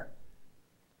their hair.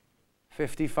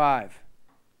 55.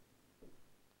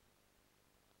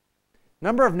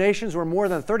 Number of nations where more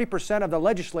than 30% of the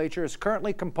legislature is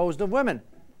currently composed of women.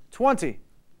 20.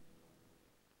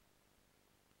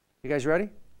 You guys ready?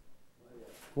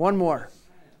 One more.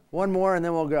 One more and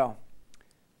then we'll go.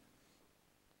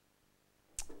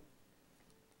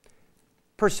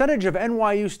 Percentage of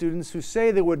NYU students who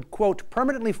say they would, quote,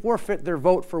 permanently forfeit their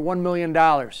vote for $1 million.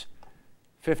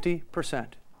 50%.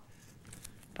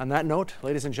 On that note,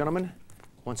 ladies and gentlemen,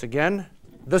 once again,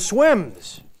 the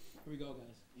Swims. Here we go, guys.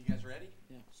 You guys ready?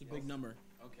 Yeah, it's a big number.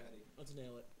 Okay. Let's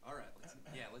nail it. All right. Let's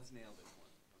nail this one.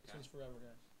 This Okay. one's forever,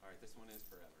 guys. All right. This one is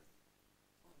forever.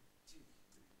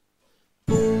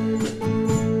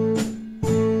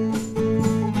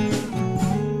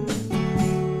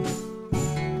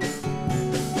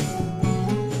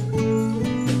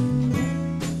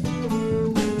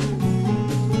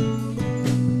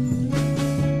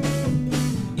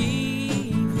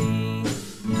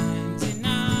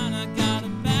 I got a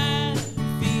bad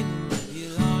feeling you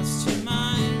lost your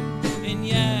mind. And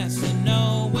yes, I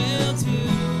know will too.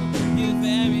 You're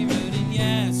very rude, and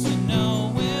yes, I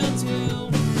know will too.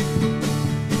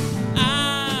 I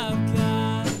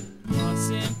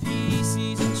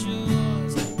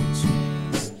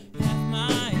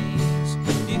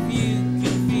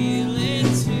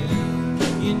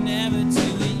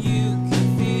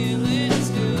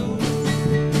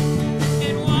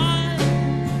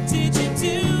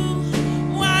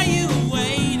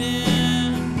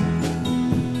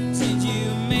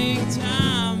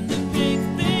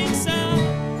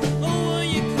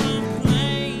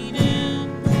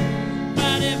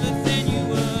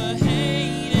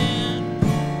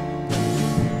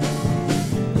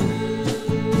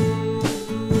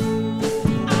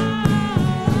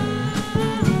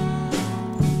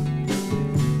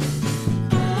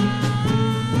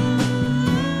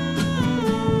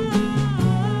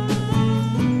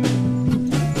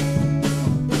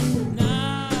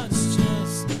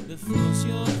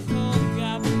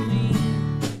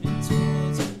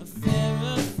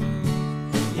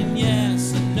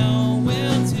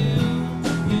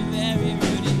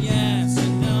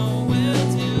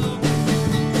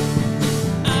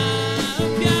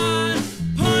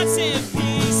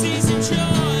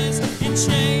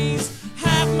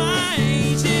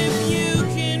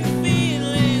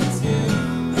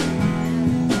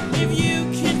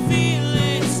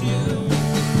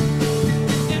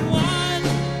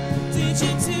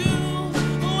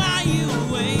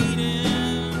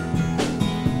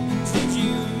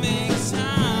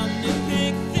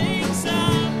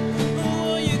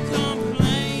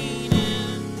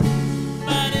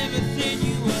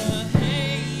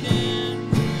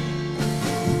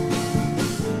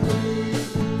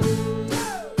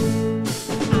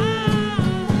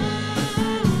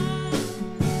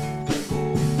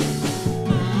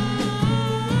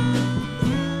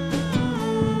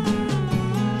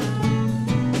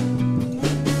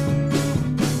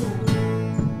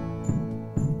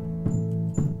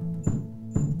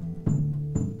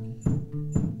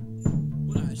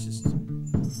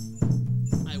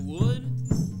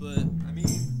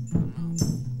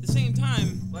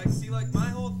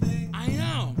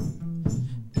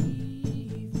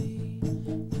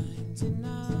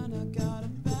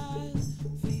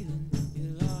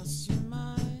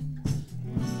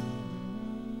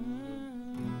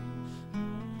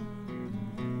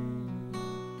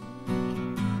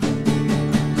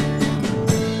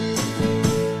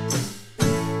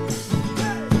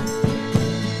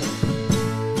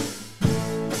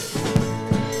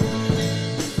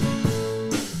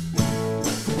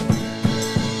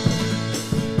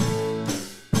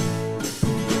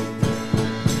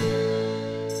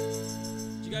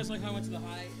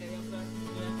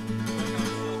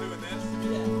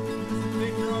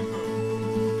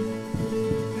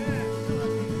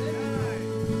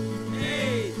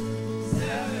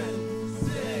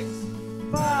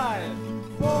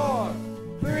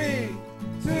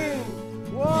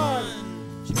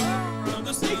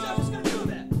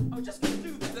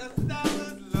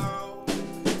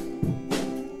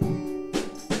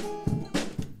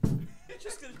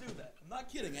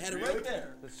kidding. I had it right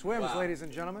there. The Swims, Wow. ladies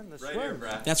and gentlemen. The Right Swims. here,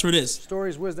 Brad. That's what it is.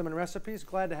 Stories, wisdom, and recipes.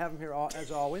 Glad to have him here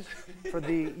as always for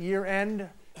the year-end,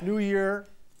 New Year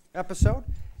episode.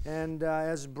 And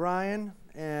as Brian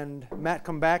and Matt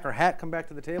come back, or Hat come back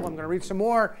to the table, I'm going to read some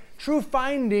more true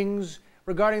findings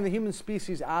regarding the human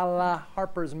species a la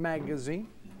Harper's Magazine.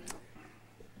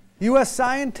 U.S.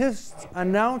 scientists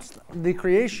announced the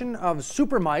creation of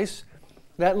super mice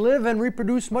that live and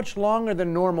reproduce much longer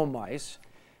than normal mice,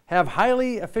 have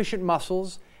highly efficient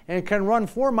muscles, and can run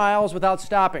 4 miles without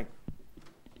stopping.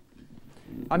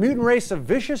 A mutant race of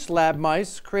vicious lab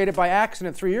mice created by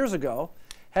accident 3 years ago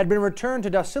had been returned to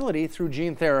docility through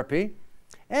gene therapy,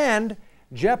 and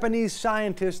Japanese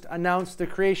scientists announced the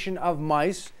creation of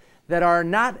mice that are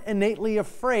not innately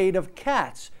afraid of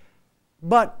cats,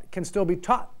 but can still be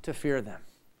taught to fear them.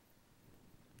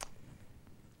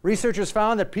 Researchers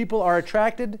found that people are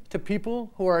attracted to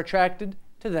people who are attracted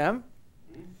to them,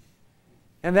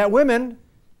 and that women,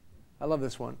 I love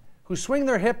this one, who swing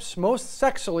their hips most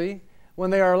sexily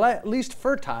when they are least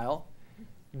fertile,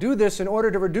 do this in order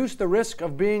to reduce the risk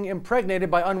of being impregnated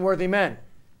by unworthy men.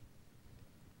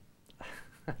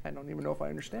 I don't even know if I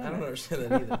understand I don't that. understand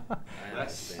that either. I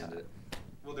understand it.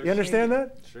 Well, You understand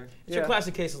that? Sure. It's your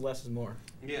classic case of less is more.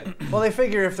 Yeah. Well, they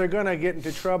figure if they're going to get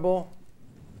into trouble,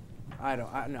 I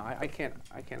can't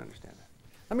understand that.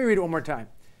 Let me read it one more time.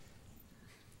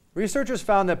 Researchers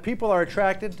found that people are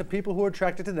attracted to people who are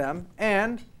attracted to them,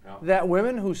 and Yeah. that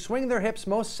women who swing their hips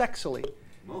most sexily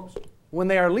Most. when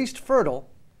they are least fertile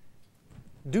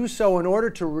do so in order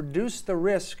to reduce the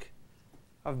risk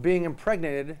of being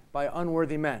impregnated by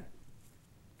unworthy men.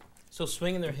 So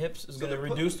swinging their hips is So going to they're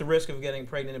reduce the risk of getting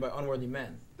pregnant by unworthy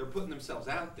men. They're putting themselves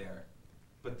out there,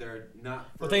 but they're not.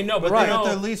 But they know, But but Right. they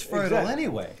they're know. least fertile Exactly.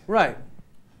 anyway. Right.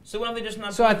 So why don't they just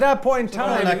not? So at that point in So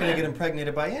they're not time, going to get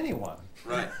impregnated by anyone.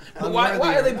 Right. But why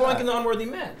Unworthy are they or not. blanking the unworthy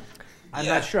men? I'm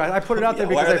Yeah. not sure. I put it out there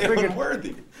Why because are I they figured,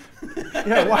 unworthy?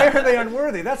 yeah, why are they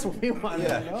unworthy? That's what we want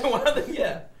Yeah. to know. Why are they?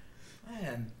 Yeah.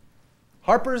 Man.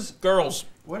 Harper's, Girls.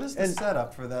 What is the And-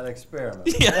 setup for that experiment?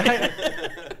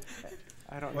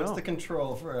 I don't What's know. the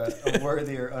control for a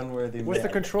worthy or unworthy What's the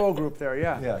man? control group there?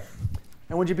 Yeah. Yeah.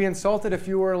 And would you be insulted if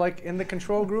you were like in the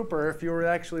control group, or if you were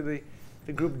actually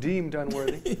the group deemed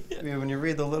unworthy? I mean, when you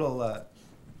read the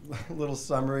little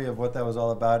summary of what that was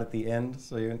all about at the end,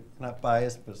 so you're not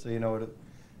biased, but so you know what it,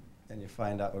 and you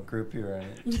find out what group you're in.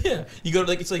 Yeah. You go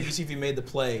to it's like you see if you made the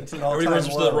play. It's an Everybody all-time runs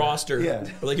to the low. roster. Yeah.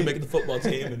 Or like you make it the football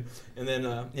team, and then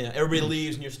everybody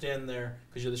leaves and you're standing there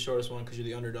because you're the shortest one because you're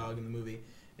the underdog in the movie,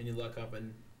 and you look up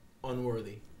and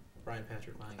unworthy, Brian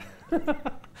Patrick Lang.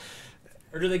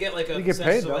 Or do they get like a You get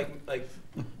census paid, of though. like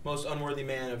most unworthy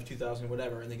man of 2000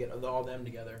 whatever, and they get all them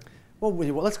together? Well,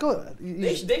 let's go.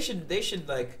 They should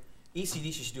like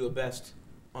ECDC should do a best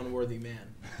unworthy man.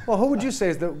 Well, who would you say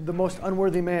is the most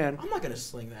unworthy man? I'm not gonna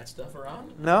sling that stuff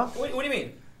around. No? What do you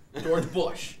mean? George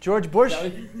Bush. George Bush?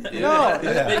 That No.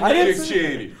 Yeah. I didn't Dick say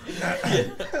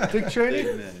Cheney. Dick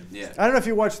Cheney? Yeah. I don't know if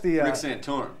you watched the Rick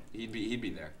Santorum. He'd be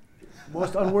there.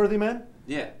 most unworthy man.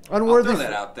 Yeah. Unworthy I'll throw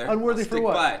for- that out there. unworthy I'll for stick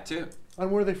what? by it too.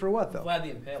 Unworthy for what though? Vlad the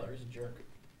Impaler. He's a jerk.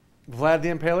 Vlad the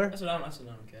Impaler? That's what I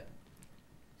don't get.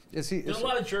 Is he? There's a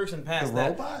lot of jerks in the past The that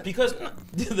robot? because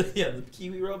the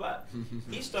Kiwi robot.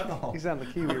 He stuck No. He's on the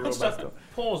Kiwi he robot stuck still.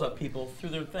 poles up people through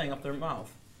their thing up their mouth,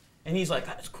 and he's like,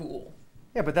 "That's cool."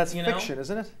 Yeah, but that's You know? fiction,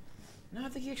 isn't it? No, I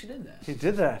think he actually did that. He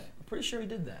did that. I'm pretty sure he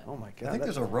did that. Oh my I God. think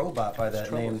there's a robot by that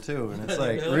trouble. name too, and it's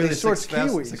like Really? really He sorts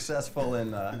kiwis. successful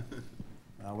in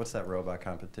what's that robot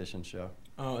competition show?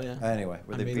 Oh yeah. Anyway,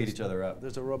 where I they mean, beat it's- each other up.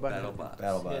 There's a robot. BattleBots.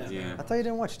 BattleBots. Yeah. Yeah. I thought you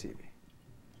didn't watch TV.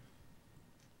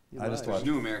 You I just lied. watched-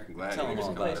 New American Tell them Gladiators.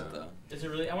 all is about good. it, though. Is it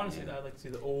really? I want to see that. I'd like to see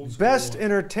the old. Best school one.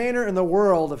 entertainer in the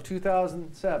world of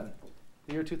 2007.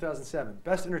 The year 2007.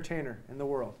 Best entertainer in the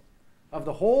world. Of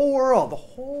the whole world. The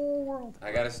whole world.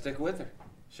 I gotta stick with her.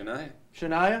 Shania.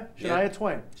 Shania? Yeah. Shania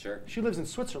Twain. Sure. She lives in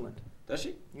Switzerland. Does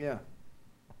she? Yeah.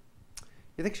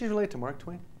 You think she's related to Mark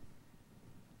Twain?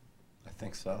 I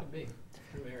think so. Could be.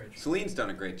 True marriage. Celine's done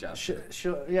a great job.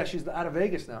 Yeah, she's out of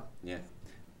Vegas now. Yeah.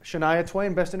 Shania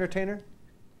Twain, best entertainer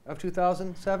of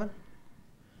 2007.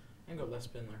 I can go Les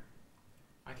Spindler.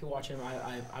 I can watch him.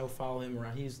 I will follow him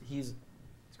around. He's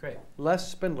great. Les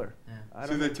Spindler. Yeah. I See,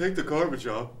 don't they know. take the garbage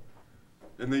out,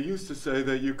 and they used to say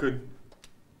that you could.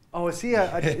 Oh, is he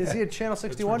a Channel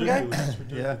 61 guy?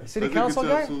 Yeah. City I think council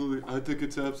it's guy? absolutely. I think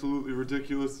it's absolutely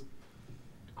ridiculous.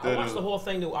 I'll that, watch the whole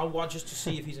thing. I'll watch just to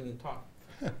see if he's going to talk.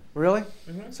 Really?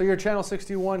 Mm-hmm. So you're a Channel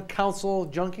 61 council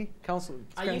junkie? Council?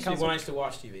 I used to when I used to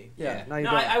watch TV. Yeah, now you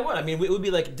No, don't. I would. I mean, it would be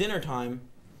like dinner time,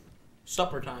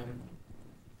 supper time.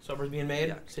 Supper's being made.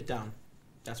 Yeah. Sit down.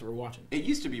 That's what we're watching. It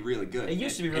used to be really good. It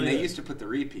used to be really And they good. used to put the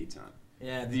repeats on.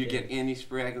 Yeah. Do you get Andy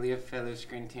Spraglia, fellow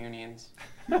Scrantonians?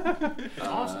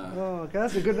 awesome. Oh, that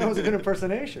was a good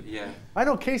impersonation. Yeah. I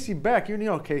know Casey Beck. You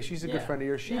know Casey. She's a good Yeah. friend of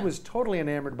yours. She Yeah. was totally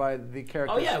enamored by the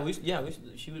character. Oh yeah,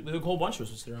 a whole bunch of us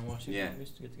would sit around and watch. Yeah. We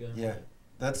used to get together. Yeah,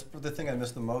 that's the thing I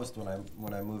miss the most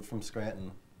when I moved from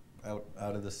Scranton out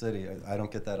of the city. I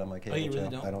don't get that on my cable you really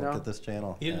channel. don't? I don't No. get this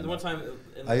channel. He, And one time,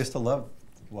 I used to love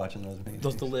watching those meetings.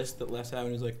 does the list that Les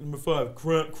Avenue was like number 5,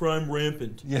 crime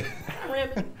rampant. Yeah.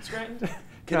 Rampant, Scranton.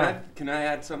 Can I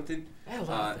add something? I had a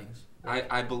lot of things.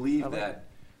 I believe that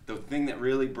the thing that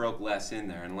really broke Les in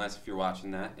there, and Les, if you're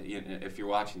watching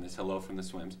this, hello from the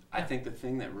Swims. I think the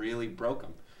thing that really broke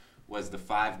him was the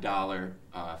 $5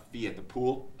 fee at the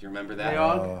pool. Do you remember that?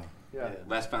 Mayog? Yeah.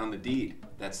 Les found the deed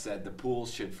that said the pool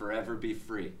should forever be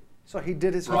free. So he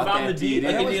did his. Brought found that the deed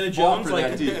in. like He Indiana fought Jones, for that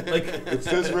like deed. like It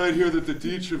says right here that the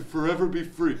deed should forever be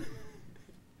free.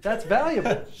 That's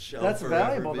valuable. Shall That's forever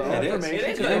valuable, be. though. It is. Information. It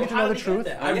is. You need to know the How truth. did he get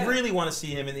that? Oh, I yeah. really want to see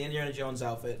him in the Indiana Jones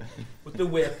outfit with the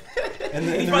whip. And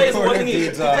He the probably has one recording thing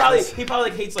deeds office. he probably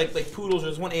like hates like poodles or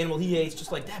there's one animal he hates.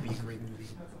 Just like that'd be a great movie.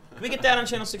 Can we get that on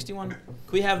Channel 61? Can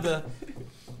we have the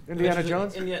Indiana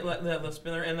Jones. the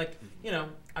Spinner and like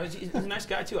he's a nice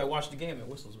guy too. I watched a game at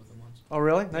Whistles with him once. Oh,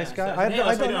 really? Nice Yeah, guy. so- I hey, don't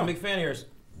I'm a know. big fan of yours.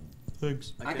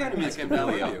 Thanks. I got him as can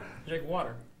validate Camellio. you. Drink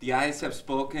water. The eyes have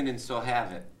spoken, and so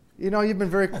have it. You know, you've been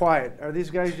very quiet. Are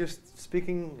these guys just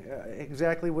speaking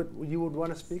exactly what you would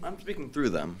want to speak? I'm speaking through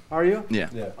them. Are you? Yeah.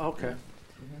 Yeah. Okay.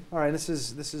 All right. This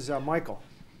is Michael.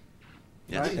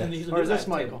 Yeah. Right? He's a Or is good this guy,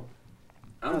 Michael?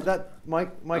 I'm- That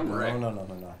Michael. I'm Rick.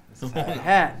 No. This is Hat.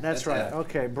 That's That's right. Hat.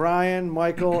 Okay. Brian,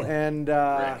 Michael, and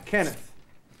Rick. Kenneth.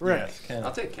 Rick. Yes, Ken.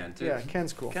 I'll take Ken too. Yeah,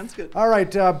 Ken's cool. Ken's good. All right.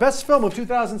 Best film of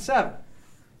 2007.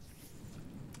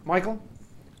 Michael.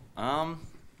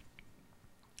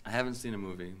 I haven't seen a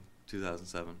movie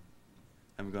 2007.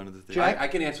 Haven't gone to the theater. Jack? I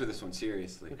can answer this one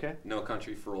seriously. Okay. No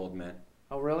Country for Old Men.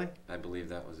 Oh, really? I believe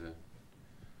that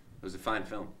was a fine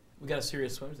film. We got a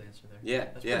serious Swims answer there. Yeah,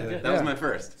 That's yeah. pretty good. That was Yeah. my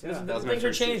first. Yeah. That was my Things are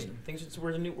first season. changing. We're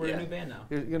a new Yeah. band now.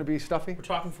 You're gonna be stuffy. We're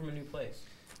talking from a new place.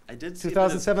 I did see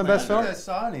 2007 the best I don't film? think I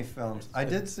saw any films. I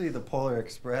did see The Polar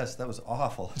Express. That was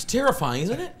awful. It's terrifying,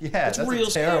 isn't it? Yeah, it's that's real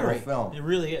a terrible scary. film. It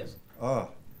really is. Oh.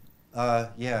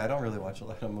 Yeah, I don't really watch a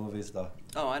lot of movies though.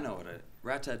 Oh, I know what it.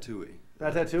 Ratatouille.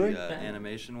 Ratatouille? The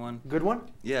animation one. Good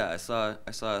one. Yeah, I saw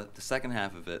the second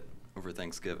half of it over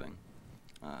Thanksgiving.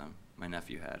 My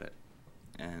nephew had it,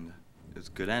 and it was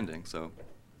a good ending. So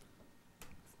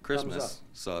Christmas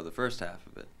saw the first half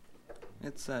of it.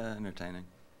 It's entertaining.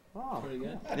 Oh, Pretty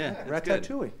good. Yeah, it's good.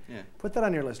 Ratatouille. Yeah. Put that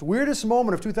on your list. Weirdest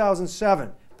moment of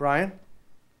 2007. Brian.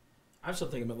 I'm still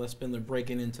thinking about Les Spindler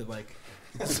breaking into like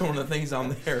some of the things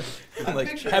on there,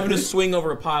 like having to swing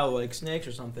over a pile of like snakes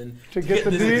or something To get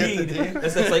the this deed.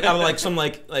 That's like out of like some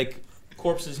like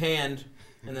corpse's hand,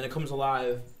 and then it comes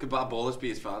alive. Could Bob Bolus be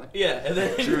his father? Yeah, and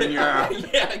then Junior.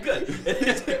 yeah, good.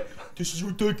 This is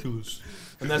ridiculous,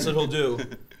 and that's what he'll do.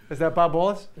 Is that Bob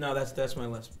Wallace? No, that's my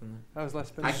Les Spindler. That was Les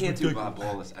Spindler. I can't do Bob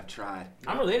Bolus. I've tried.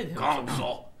 I'm related to him. Gone,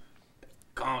 somehow.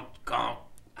 gone.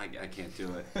 I can't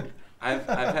do it. I've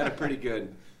had a pretty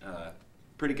good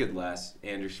Les,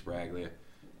 Andrew Spraglia,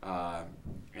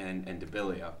 and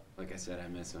DeBilio. Like I said, I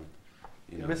miss him.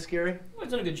 You know. Miss Scary? Well,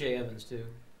 he's done a good Jay Evans too.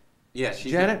 Yeah,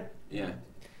 she's Janet? Yeah.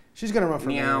 She's gonna run for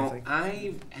mayor, I Now, think.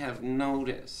 I have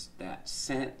noticed that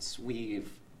since we've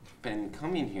been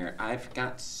coming here, I've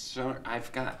got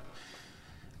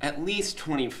at least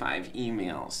 25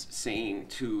 emails saying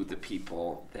to the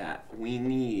people that we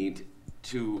need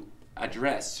to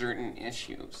address certain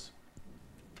issues.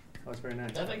 Oh, it's very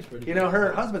nice. I think it's pretty. You good. know,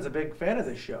 her husband's a big fan of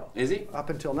this show. Is he?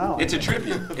 Up until now. It's a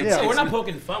tribute. It's, Yeah. We're not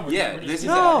poking fun. Yeah, we're this just, is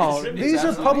No, a tribute. these It's are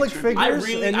absolutely public a tribute.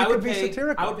 figures. and you could be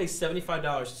satirical. I would pay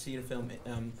 $75 to see you film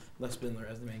Les Spindler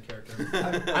as the main character.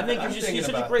 I think you're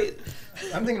such a great.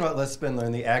 I'm thinking about Les Spindler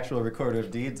in the actual Recorder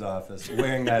of Deeds office,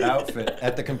 wearing that outfit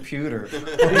at the computer.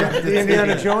 The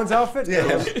Indiana Jones outfit?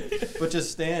 Yeah, but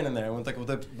just standing there with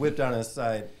a whip down his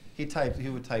side. He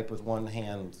would type with one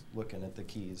hand, looking at the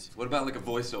keys. What about like a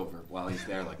voiceover while he's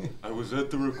there? Like, I was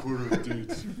at the Recorder of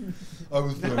Deeds. I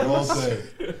was there all day.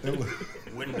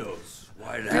 Windows.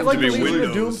 Why did it Do you have like to the be Legion of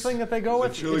windows? Doom thing that they go with?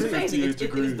 It's a chilly It's amazing. 58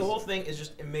 degrees. The whole thing is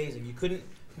just amazing. You couldn't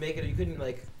make it. You couldn't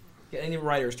like get any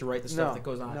writers to write the stuff No, that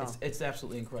goes on. no. It's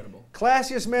absolutely incredible.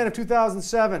 Classiest man of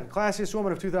 2007. Classiest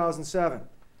woman of 2007.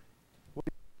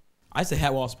 I say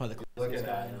Hat Wallace probably the Look classiest at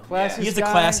guy. him. Classiest He's the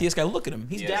guy. classiest guy. Look at him.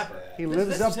 He's Yes. dapper. He This- lives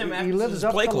this up. is him He after lives his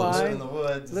up play the clothes. In the line.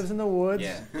 woods. Lives in the woods.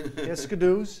 yeah. He has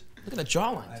skidoos. Look at the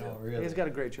jawline I too. don't really. He's got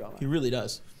a great jawline. He really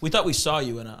does. We thought we saw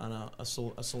you in a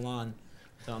salon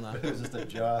Don't know. It was just a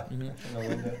jaw in the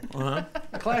window. Uh-huh.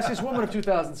 Classiest woman of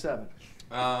 2007.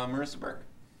 Marissa Burke.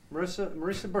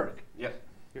 Marissa Burke. Yep.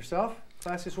 Yourself?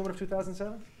 Classiest woman of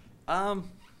 2007? I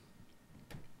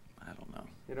don't know.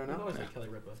 You don't I've know? always liked Kelly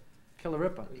Ripa. Kelly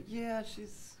Ripa. Yeah,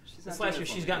 she's. This last year,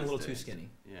 she's gotten a little too skinny.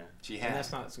 Yeah. She And has.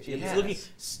 that's not. She It's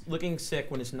has. looking sick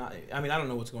when it's not. I mean, I don't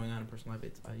know what's going on in personal life.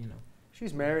 It's you know.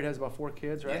 She's married, has about 4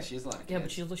 kids, right? Yeah, she has a lot of Yeah, but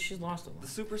kids. she's lost a lot. The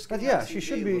super But skinny. yeah, on she TV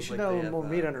should be. look She like know they have, more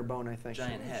meat on her bone, I think.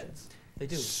 Giant heads. They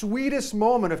do. Sweetest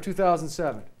moment of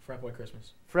 2007. Frat Boy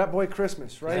Christmas. Frat Boy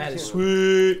Christmas, right That here. is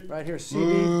sweet. Right here, CD.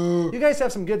 You guys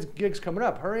have some gigs coming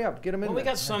up. Hurry up, get them in Well, we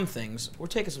there. got some things. We're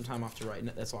taking some time off to write.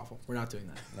 That's awful. We're not doing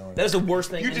that. No, we're That is the worst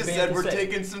thing. You any just band said can we're say.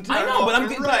 taking some time I know, off but I'm to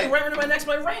getting write. right into my next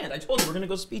rant. I told you we're gonna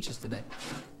go speeches today.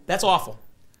 That's awful.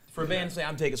 For a band to say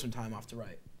I'm taking some time off to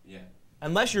write. Yeah.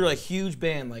 Unless you're a huge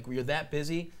band, like where you're that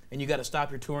busy and you got to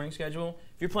stop your touring schedule.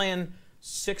 If you're playing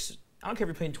I don't care if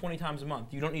you're playing 20 times a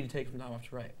month. You don't need to take some time off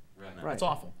to write. Right. Right. It's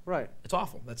awful. Right. It's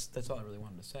awful. That's all I really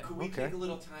wanted to say. Could we Okay. take a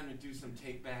little time to do some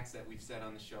take backs that we've said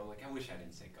on the show? Like, I wish I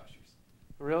didn't say Gushers.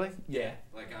 Really? Yeah.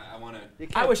 Like, I want to. You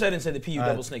I can't- wish I didn't say the PU Uh,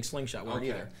 double snake slingshot word Okay.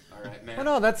 either. All right, man. Oh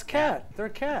no, that's cat. They're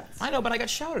cats. I know, but I got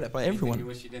shouted at by Anything everyone. you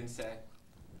wish you didn't say?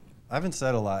 I haven't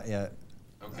said a lot yet.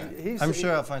 Okay. I'm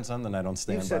sure I'll find something I don't You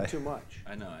stand said by. too much.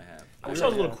 I know I have. I wish I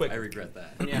was a little I quicker regret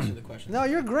that. when you answered the question. No,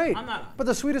 you're great. I'm not. But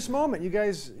the sweetest moment,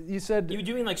 you said. You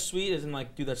do mean like sweet as in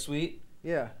like do that sweet?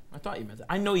 Yeah. I thought you meant that.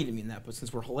 I know you didn't mean that, but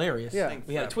since we're hilarious, Yeah. Think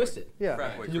we had to Frat twist Boy- it. Yeah.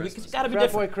 Frat Boy It's Christmas. got to be Frat Boy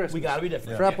different. Christmas. We got to be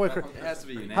different. Frat Boy Yeah. Christmas. It has to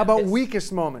be unanimous. How about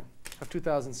weakest moment of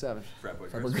 2007? Frat Boy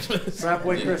Frat Boy Christmas. Christmas. Frat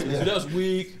Boy Christmas. Dude, that was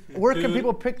weak. Where can Dude,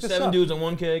 people pick this 7 up? dudes on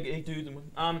one keg, 8 dudes on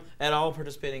one. At all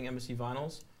participating Embassy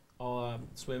Vinyls, all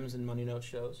swims and Money Note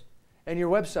shows. And your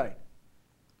website.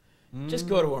 Just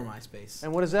go to our MySpace.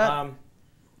 And what is that?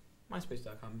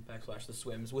 MySpace.com/the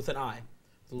swims with an I.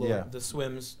 Yeah. The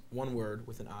swims, one word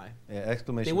with an I. Yeah,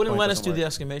 exclamation They wouldn't point let us doesn't do the work.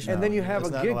 exclamation. And then you have it's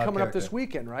a not gig a lot of coming up this character.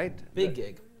 weekend, right? Big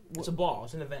gig. It's a ball.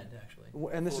 It's an event actually.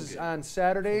 And this Full is gig. on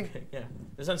Saturday, Yeah.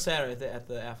 It's on Saturday at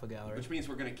the AFA Gallery. Which means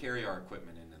we're going to carry our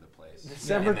equipment into the place.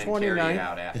 December and then carry it 29th.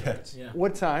 out afterwards. Yeah.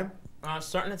 What time?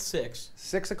 Starting at 6.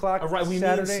 6 o'clock Right, we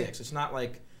Saturday. mean 6. It's not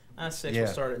like 6. Yeah.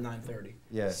 We'll start at 9:30.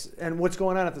 Yes. And what's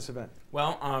going on at this event?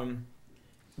 Well,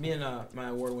 me and my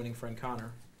award-winning friend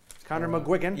Connor. Connor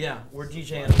McGuigan. Yeah, we're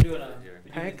DJing. We're doing a.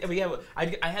 Hank? We have. I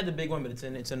had the big one, but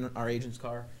it's in our agent's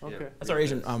car. Okay. That's our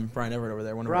agent, Brian Everett over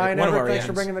there. One Brian of our Everett, thanks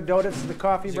for agents. bringing the donuts and the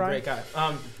coffee, He's Brian. a great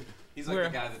guy. He's like We're-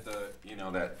 the guy that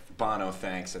that Bono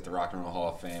thanks at the Rock and Roll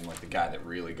Hall of Fame, like the guy that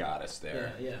really got us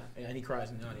there. Yeah, and he cries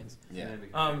in the audience. Yeah. There's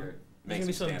Makes gonna be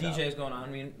me some stand DJs out. going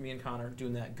on. Me and Connor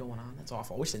doing that going on. That's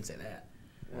awful. I wish I didn't say that.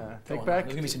 Yeah. Going Take on. back.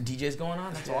 There's gonna be some DJs going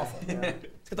on. That's awful. Yeah.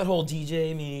 It's got that whole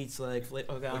DJ meets like.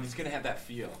 He's gonna have that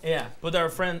feel. Yeah, but our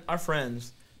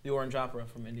friends, the Orange Opera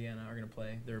from Indiana, are gonna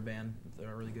play. They're a band.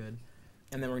 They're really good.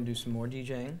 And then we're gonna do some more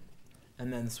DJing,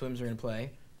 and then the Swims are gonna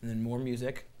play, and then more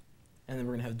music, and then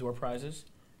we're gonna have door prizes.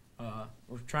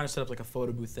 We're trying to set up like a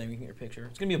photo booth thing. You can get your picture.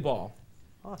 It's gonna be a ball.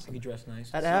 You Awesome. can dress nice.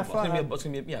 At It's AFA, gonna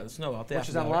be the snow out there. which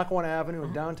is on Lackawanna Avenue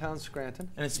in downtown Scranton.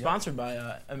 And it's sponsored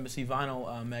by Embassy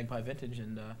Vinyl, Magpie Vintage,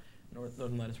 and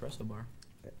Northern Light Espresso Bar.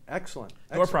 Excellent. Door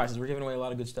Excellent. prizes. We're giving away a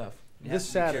lot of good stuff. You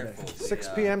This have to be Saturday, careful. 6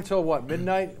 The, p.m. till what?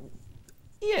 Midnight?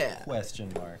 Yeah.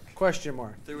 Question mark. Question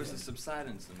mark. There was a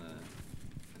subsidence in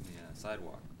the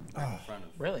sidewalk right in front of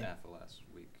Really? AFA last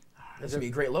week. This would be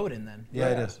a great load in then. Yeah,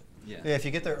 it is. Yeah. Yeah, if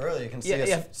you get there early, you can see Yeah, us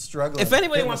yeah. struggling. If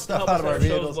anybody getting wants the to stuff help us out of with our our shows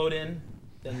vehicles. load in,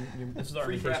 then this is our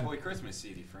Free Frat invitation. Boy Christmas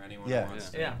CD for anyone Yeah. who wants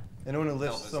to. Yeah. Anyone who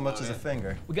lifts Help us so much load as a in.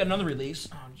 finger. We got another release.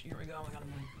 Oh, here we go.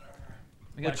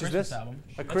 We got Which a is Christmas this? album.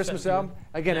 A That's Christmas got- album?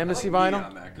 Again, Yeah. Embassy I like me Vinyl?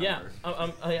 on that Yeah.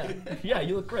 cover. Yeah. Yeah.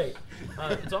 You look great.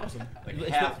 It's awesome. Like It's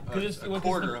half, the- 'cause it's- a well, 'cause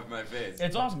quarter the- of my face.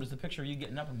 It's awesome. It's the picture of you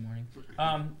getting up in the morning.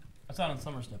 It's out on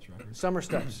Summer Steps Records. Summer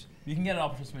Steps. You can get it all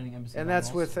participating Embassy. And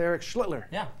that's Vinyls. with Eric Schlittler.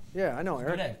 Yeah. Yeah, I know He's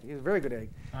a good Eric. egg. He's a very good egg.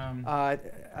 Um,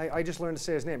 I just learned to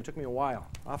say his name. It took me a while.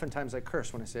 Oftentimes I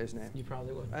curse when I say his name. you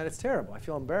probably would. And it's terrible. I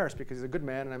feel embarrassed because he's a good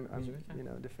man and I'm He's a good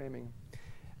guy. defaming him.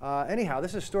 Anyhow,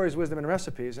 this is Stories, Wisdom, and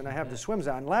Recipes, and I have the Swims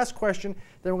on. Last question,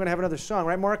 then we're going to have another song.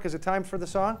 Right, Mark? Is it time for the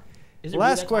song? Is it really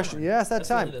Last that question. time? Yes, that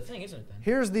time. That's the thing, isn't it?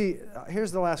 Then?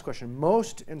 Here's the last question.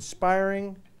 Most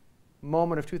inspiring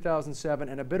moment of 2007,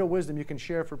 and a bit of wisdom you can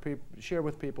share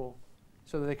with people,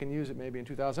 so that they can use it maybe in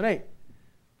 2008.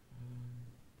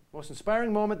 Most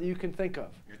inspiring moment that you can think of.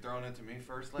 You're throwing it to me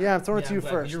first, Larry? Yeah, I'm throwing it Yeah, to you I'm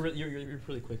glad, first. 'cause You're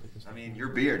pretty quick with this. I mean, your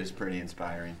beard is pretty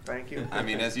inspiring. Thank you. I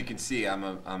mean, as you can see, I'm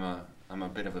a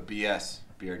bit of a BS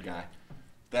beard guy.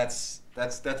 That's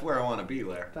where I want to be,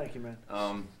 Larry. Thank you,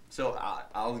 man. So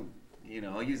I'll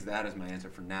use that as my answer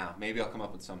for now. Maybe I'll come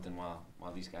up with something while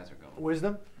these guys are going.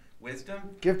 Wisdom? Wisdom?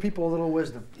 Give people a little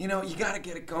wisdom. You know, you gotta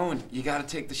get it going. You gotta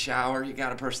take the shower. You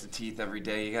gotta brush the teeth every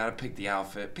day. You gotta pick the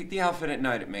outfit. Pick the outfit at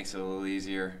night. It makes it a little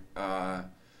easier.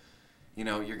 You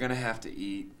know, you're gonna have to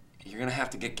eat. You're gonna have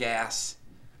to get gas.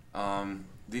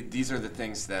 These are the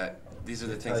things that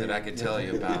I could tell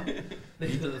you about.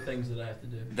 These are the things that I have to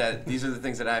do. These are the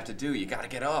things that I have to do. You gotta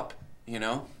get up. You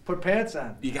know. Put pants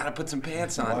on. You gotta put some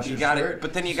pants on. Wash You your gotta, shirt.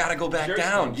 but then you gotta go back Shirt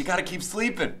down. stinks. You gotta keep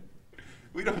sleeping.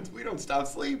 We don't stop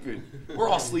sleeping. We're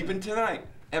all sleeping tonight.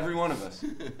 Every one of us.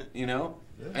 You know?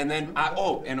 And then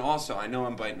and also I know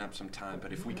I'm biting up some time,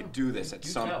 but if we could do this at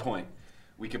some point,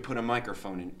 we could put a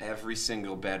microphone in every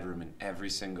single bedroom in every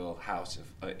single house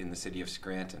in the city of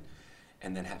Scranton,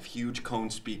 and then have huge cone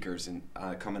speakers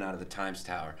coming out of the Times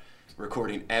Tower,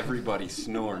 recording everybody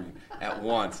snoring at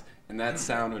once. And that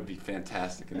sound would be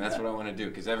fantastic, and that's what I want to do,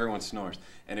 because everyone snores.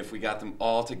 And if we got them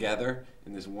all together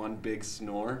in this one big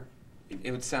snore, it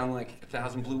would sound like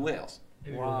 1,000 blue whales.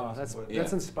 Wow, that's Yeah.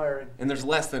 inspiring. And there's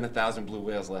less than 1,000 blue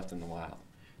whales left in the wild.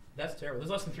 That's terrible.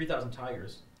 There's less than 3,000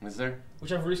 tigers, Is there?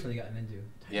 which I've recently gotten into. Tigers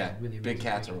Yeah, are really big amazing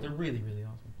cats creatures. are- They're really, really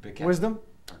awesome. Big cats Wisdom?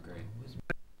 are great.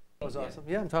 That was awesome.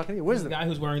 Yeah, I'm talking to you. The Wisdom. guy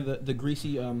who's wearing the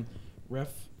greasy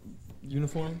ref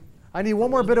uniform. I need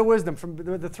one more bit of wisdom from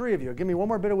the three of you. Give me one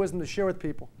more bit of wisdom to share with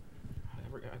people.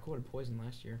 I quoted Poison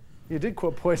last year. You did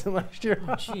quote Poison last year.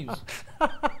 Oh, jeez.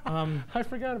 I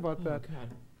forgot about Oh, that. God.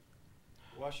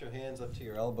 Wash your hands up to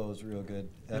your elbows real good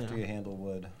after Yeah. you handle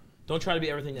wood. Don't try to be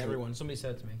everything to everyone. Somebody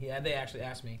said to me. They actually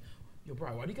asked me, "Yo,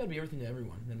 Brian, why do you gotta be everything to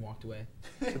everyone?" And then walked away.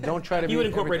 So don't try to He be would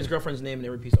incorporate his everything. girlfriend's name in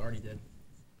every piece Artie did.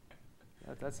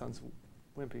 That sounds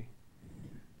wimpy.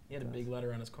 He had a big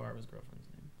letter on his car of his girlfriend's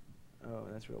name. Oh,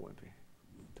 that's real wimpy.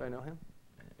 Do I know him?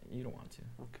 You don't want to.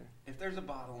 Okay. If there's a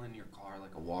bottle in your car,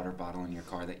 like a water bottle in your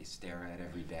car that you stare at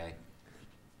every day,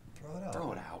 Throw it out.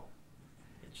 throw it out.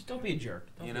 Just don't be a jerk.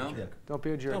 Don't You be a know? jerk. Yeah. Don't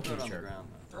be a jerk. Don't Put it be a on the jerk. ground.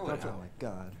 Throw it Oh out. my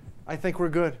God. I think we're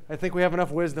good. I think we have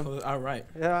enough wisdom. All right.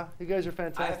 Yeah, you guys are I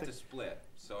have fantastic. to split,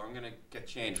 so I'm gonna get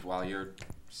changed while you're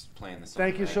playing the song.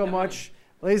 Thank you right so now. much.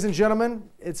 Ladies and gentlemen,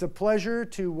 it's a pleasure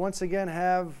to once again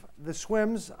have the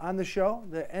Swims on the show,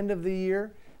 the end of the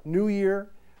year, New Year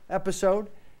episode.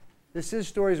 This is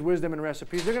Stories, Wisdom, and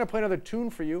Recipes. They're going to play another tune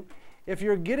for you. If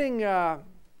you're getting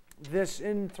this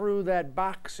in through that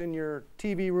box in your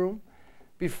TV room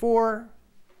before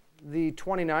the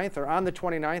 29th or on the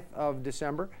 29th of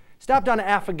December, stop down to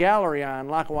Alpha Gallery on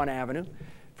Lackawanna Avenue.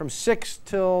 From 6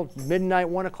 till midnight,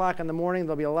 1 o'clock in the morning,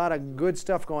 there'll be a lot of good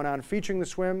stuff going on featuring the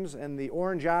Swims and the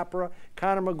Orange Opera,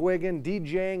 Connor McGuigan,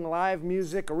 DJing, live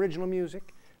music, original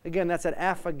music. Again, that's at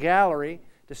Alpha Gallery,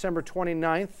 December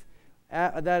 29th.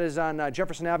 That is on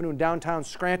Jefferson Avenue in downtown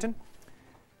Scranton.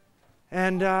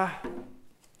 And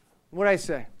what'd I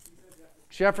say?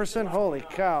 Jefferson? Holy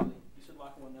cow. You said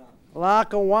Lackawanna.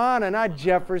 Lackawanna, not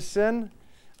Jefferson.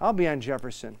 I'll be on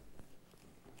Jefferson.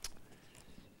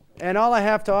 And all I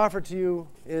have to offer to you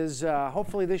is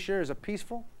hopefully this year is a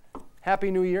peaceful, happy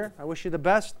new year. I wish you the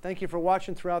best. Thank you for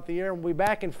watching throughout the year. We'll be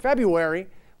back in February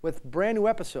with brand new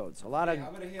episodes. A lot of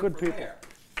good people.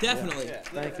 Definitely.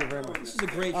 Thank you very much. This is a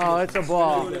great Oh, it's a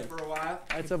ball. Doing it for a while.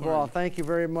 It's a ball. Thank you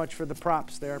very much for the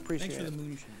props there. I appreciate Thanks for it. the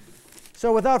moonshine.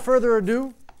 So without further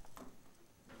ado,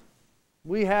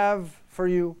 we have for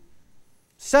you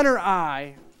Center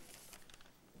Eye,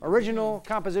 original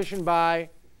composition by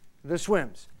The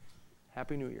Swims.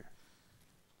 Happy New Year.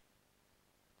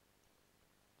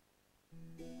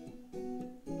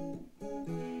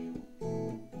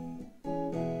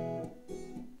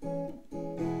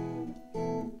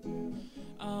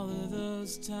 All of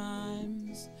those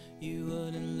times you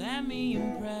wouldn't let me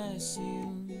impress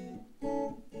you.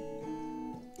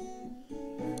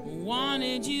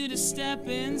 Wanted you to step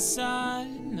inside.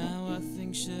 Now I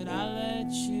think, should I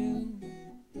let you?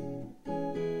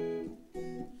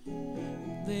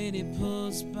 Lady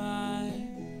pulls by.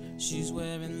 She's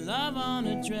wearing love on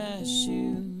her dress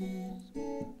shoes.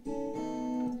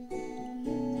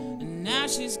 And now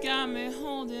she's got me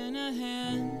holding her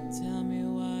hand. Tell me,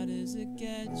 why does it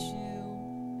get you?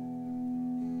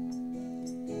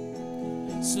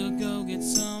 So go get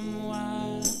some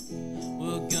wire.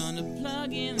 We're gonna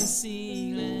plug in the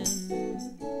ceiling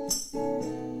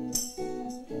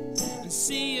and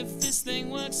see if this thing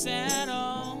works at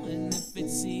all, and if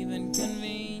it's even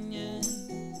convenient.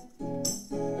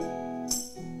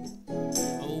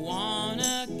 I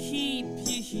wanna keep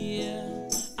you here.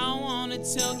 I wanna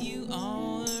tote you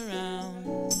all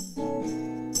around.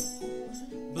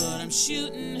 But I'm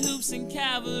shooting hoops in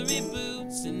cavalry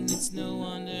boots, and it's no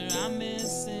wonder I'm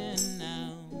missing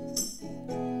now.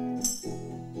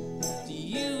 Do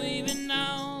you even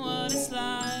know what it's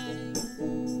like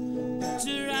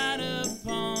to ride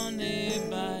upon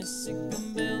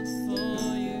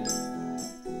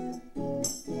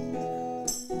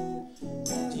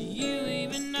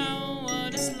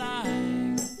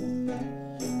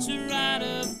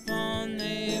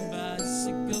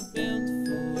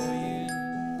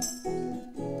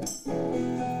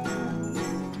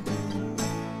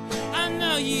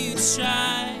you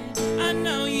try, I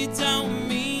know you don't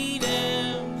mean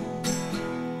it.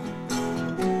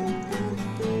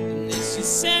 And it's your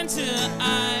center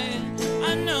eye,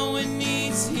 I know it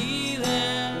needs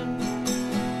healing.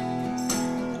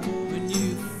 When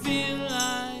you feel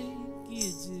like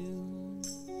you do.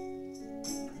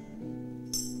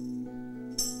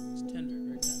 It's tender,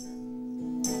 very tender.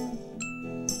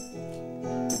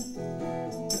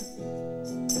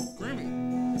 Creamy.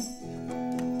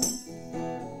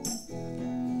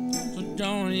 So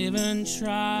don't even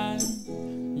try.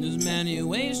 There's many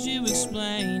ways to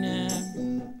explain it.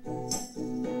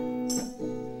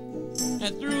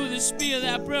 And through the spear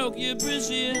that broke your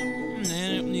brazil, and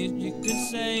at least you could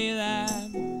say that.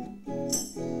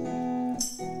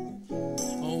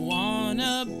 I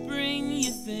wanna bring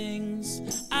you things.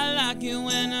 I like it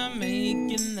when I'm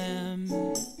making them.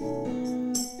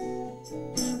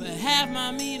 But half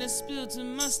my meat is spilled to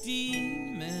my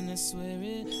steam, and I swear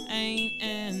it ain't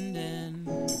ending.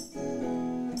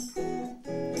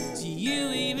 Do you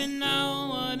even know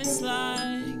what it's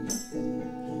like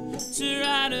to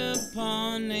ride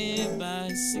upon a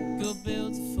bicycle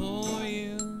built for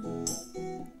you?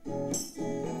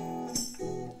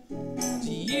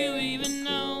 Do you even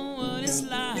know what it's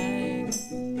like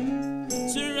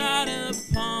to ride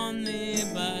upon a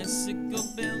bicycle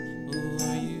built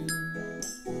for you?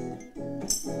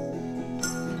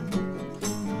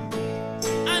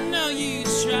 I know you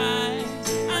try,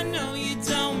 I know you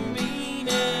don't mean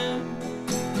it.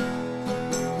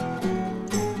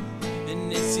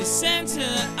 And it's your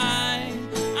center eye,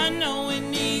 I know it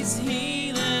needs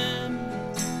healing.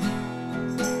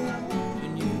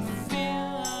 When you feel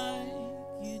like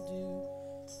you do.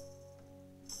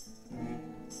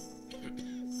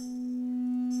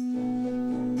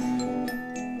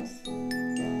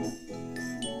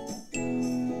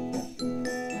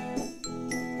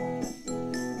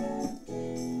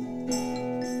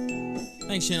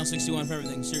 Thanks, Channel 61, for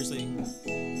everything. Seriously.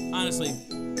 Honestly.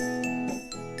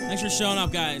 Thanks for showing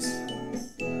up, guys.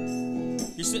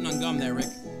 You're sitting on gum there, Rick.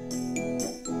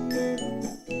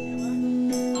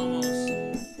 Almost.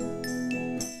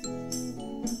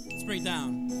 Let's break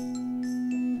down.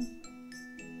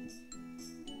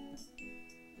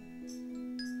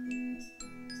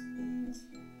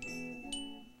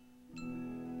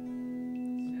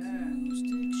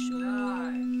 Acoustic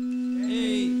shore.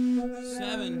 8,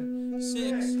 7,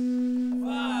 6,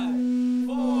 5,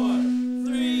 4,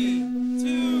 3,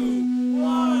 2,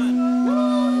 1.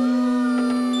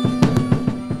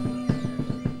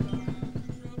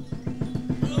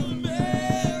 Brother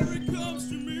Mary comes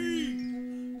to me,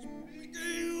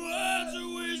 speaking words of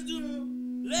wisdom.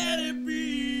 Let it be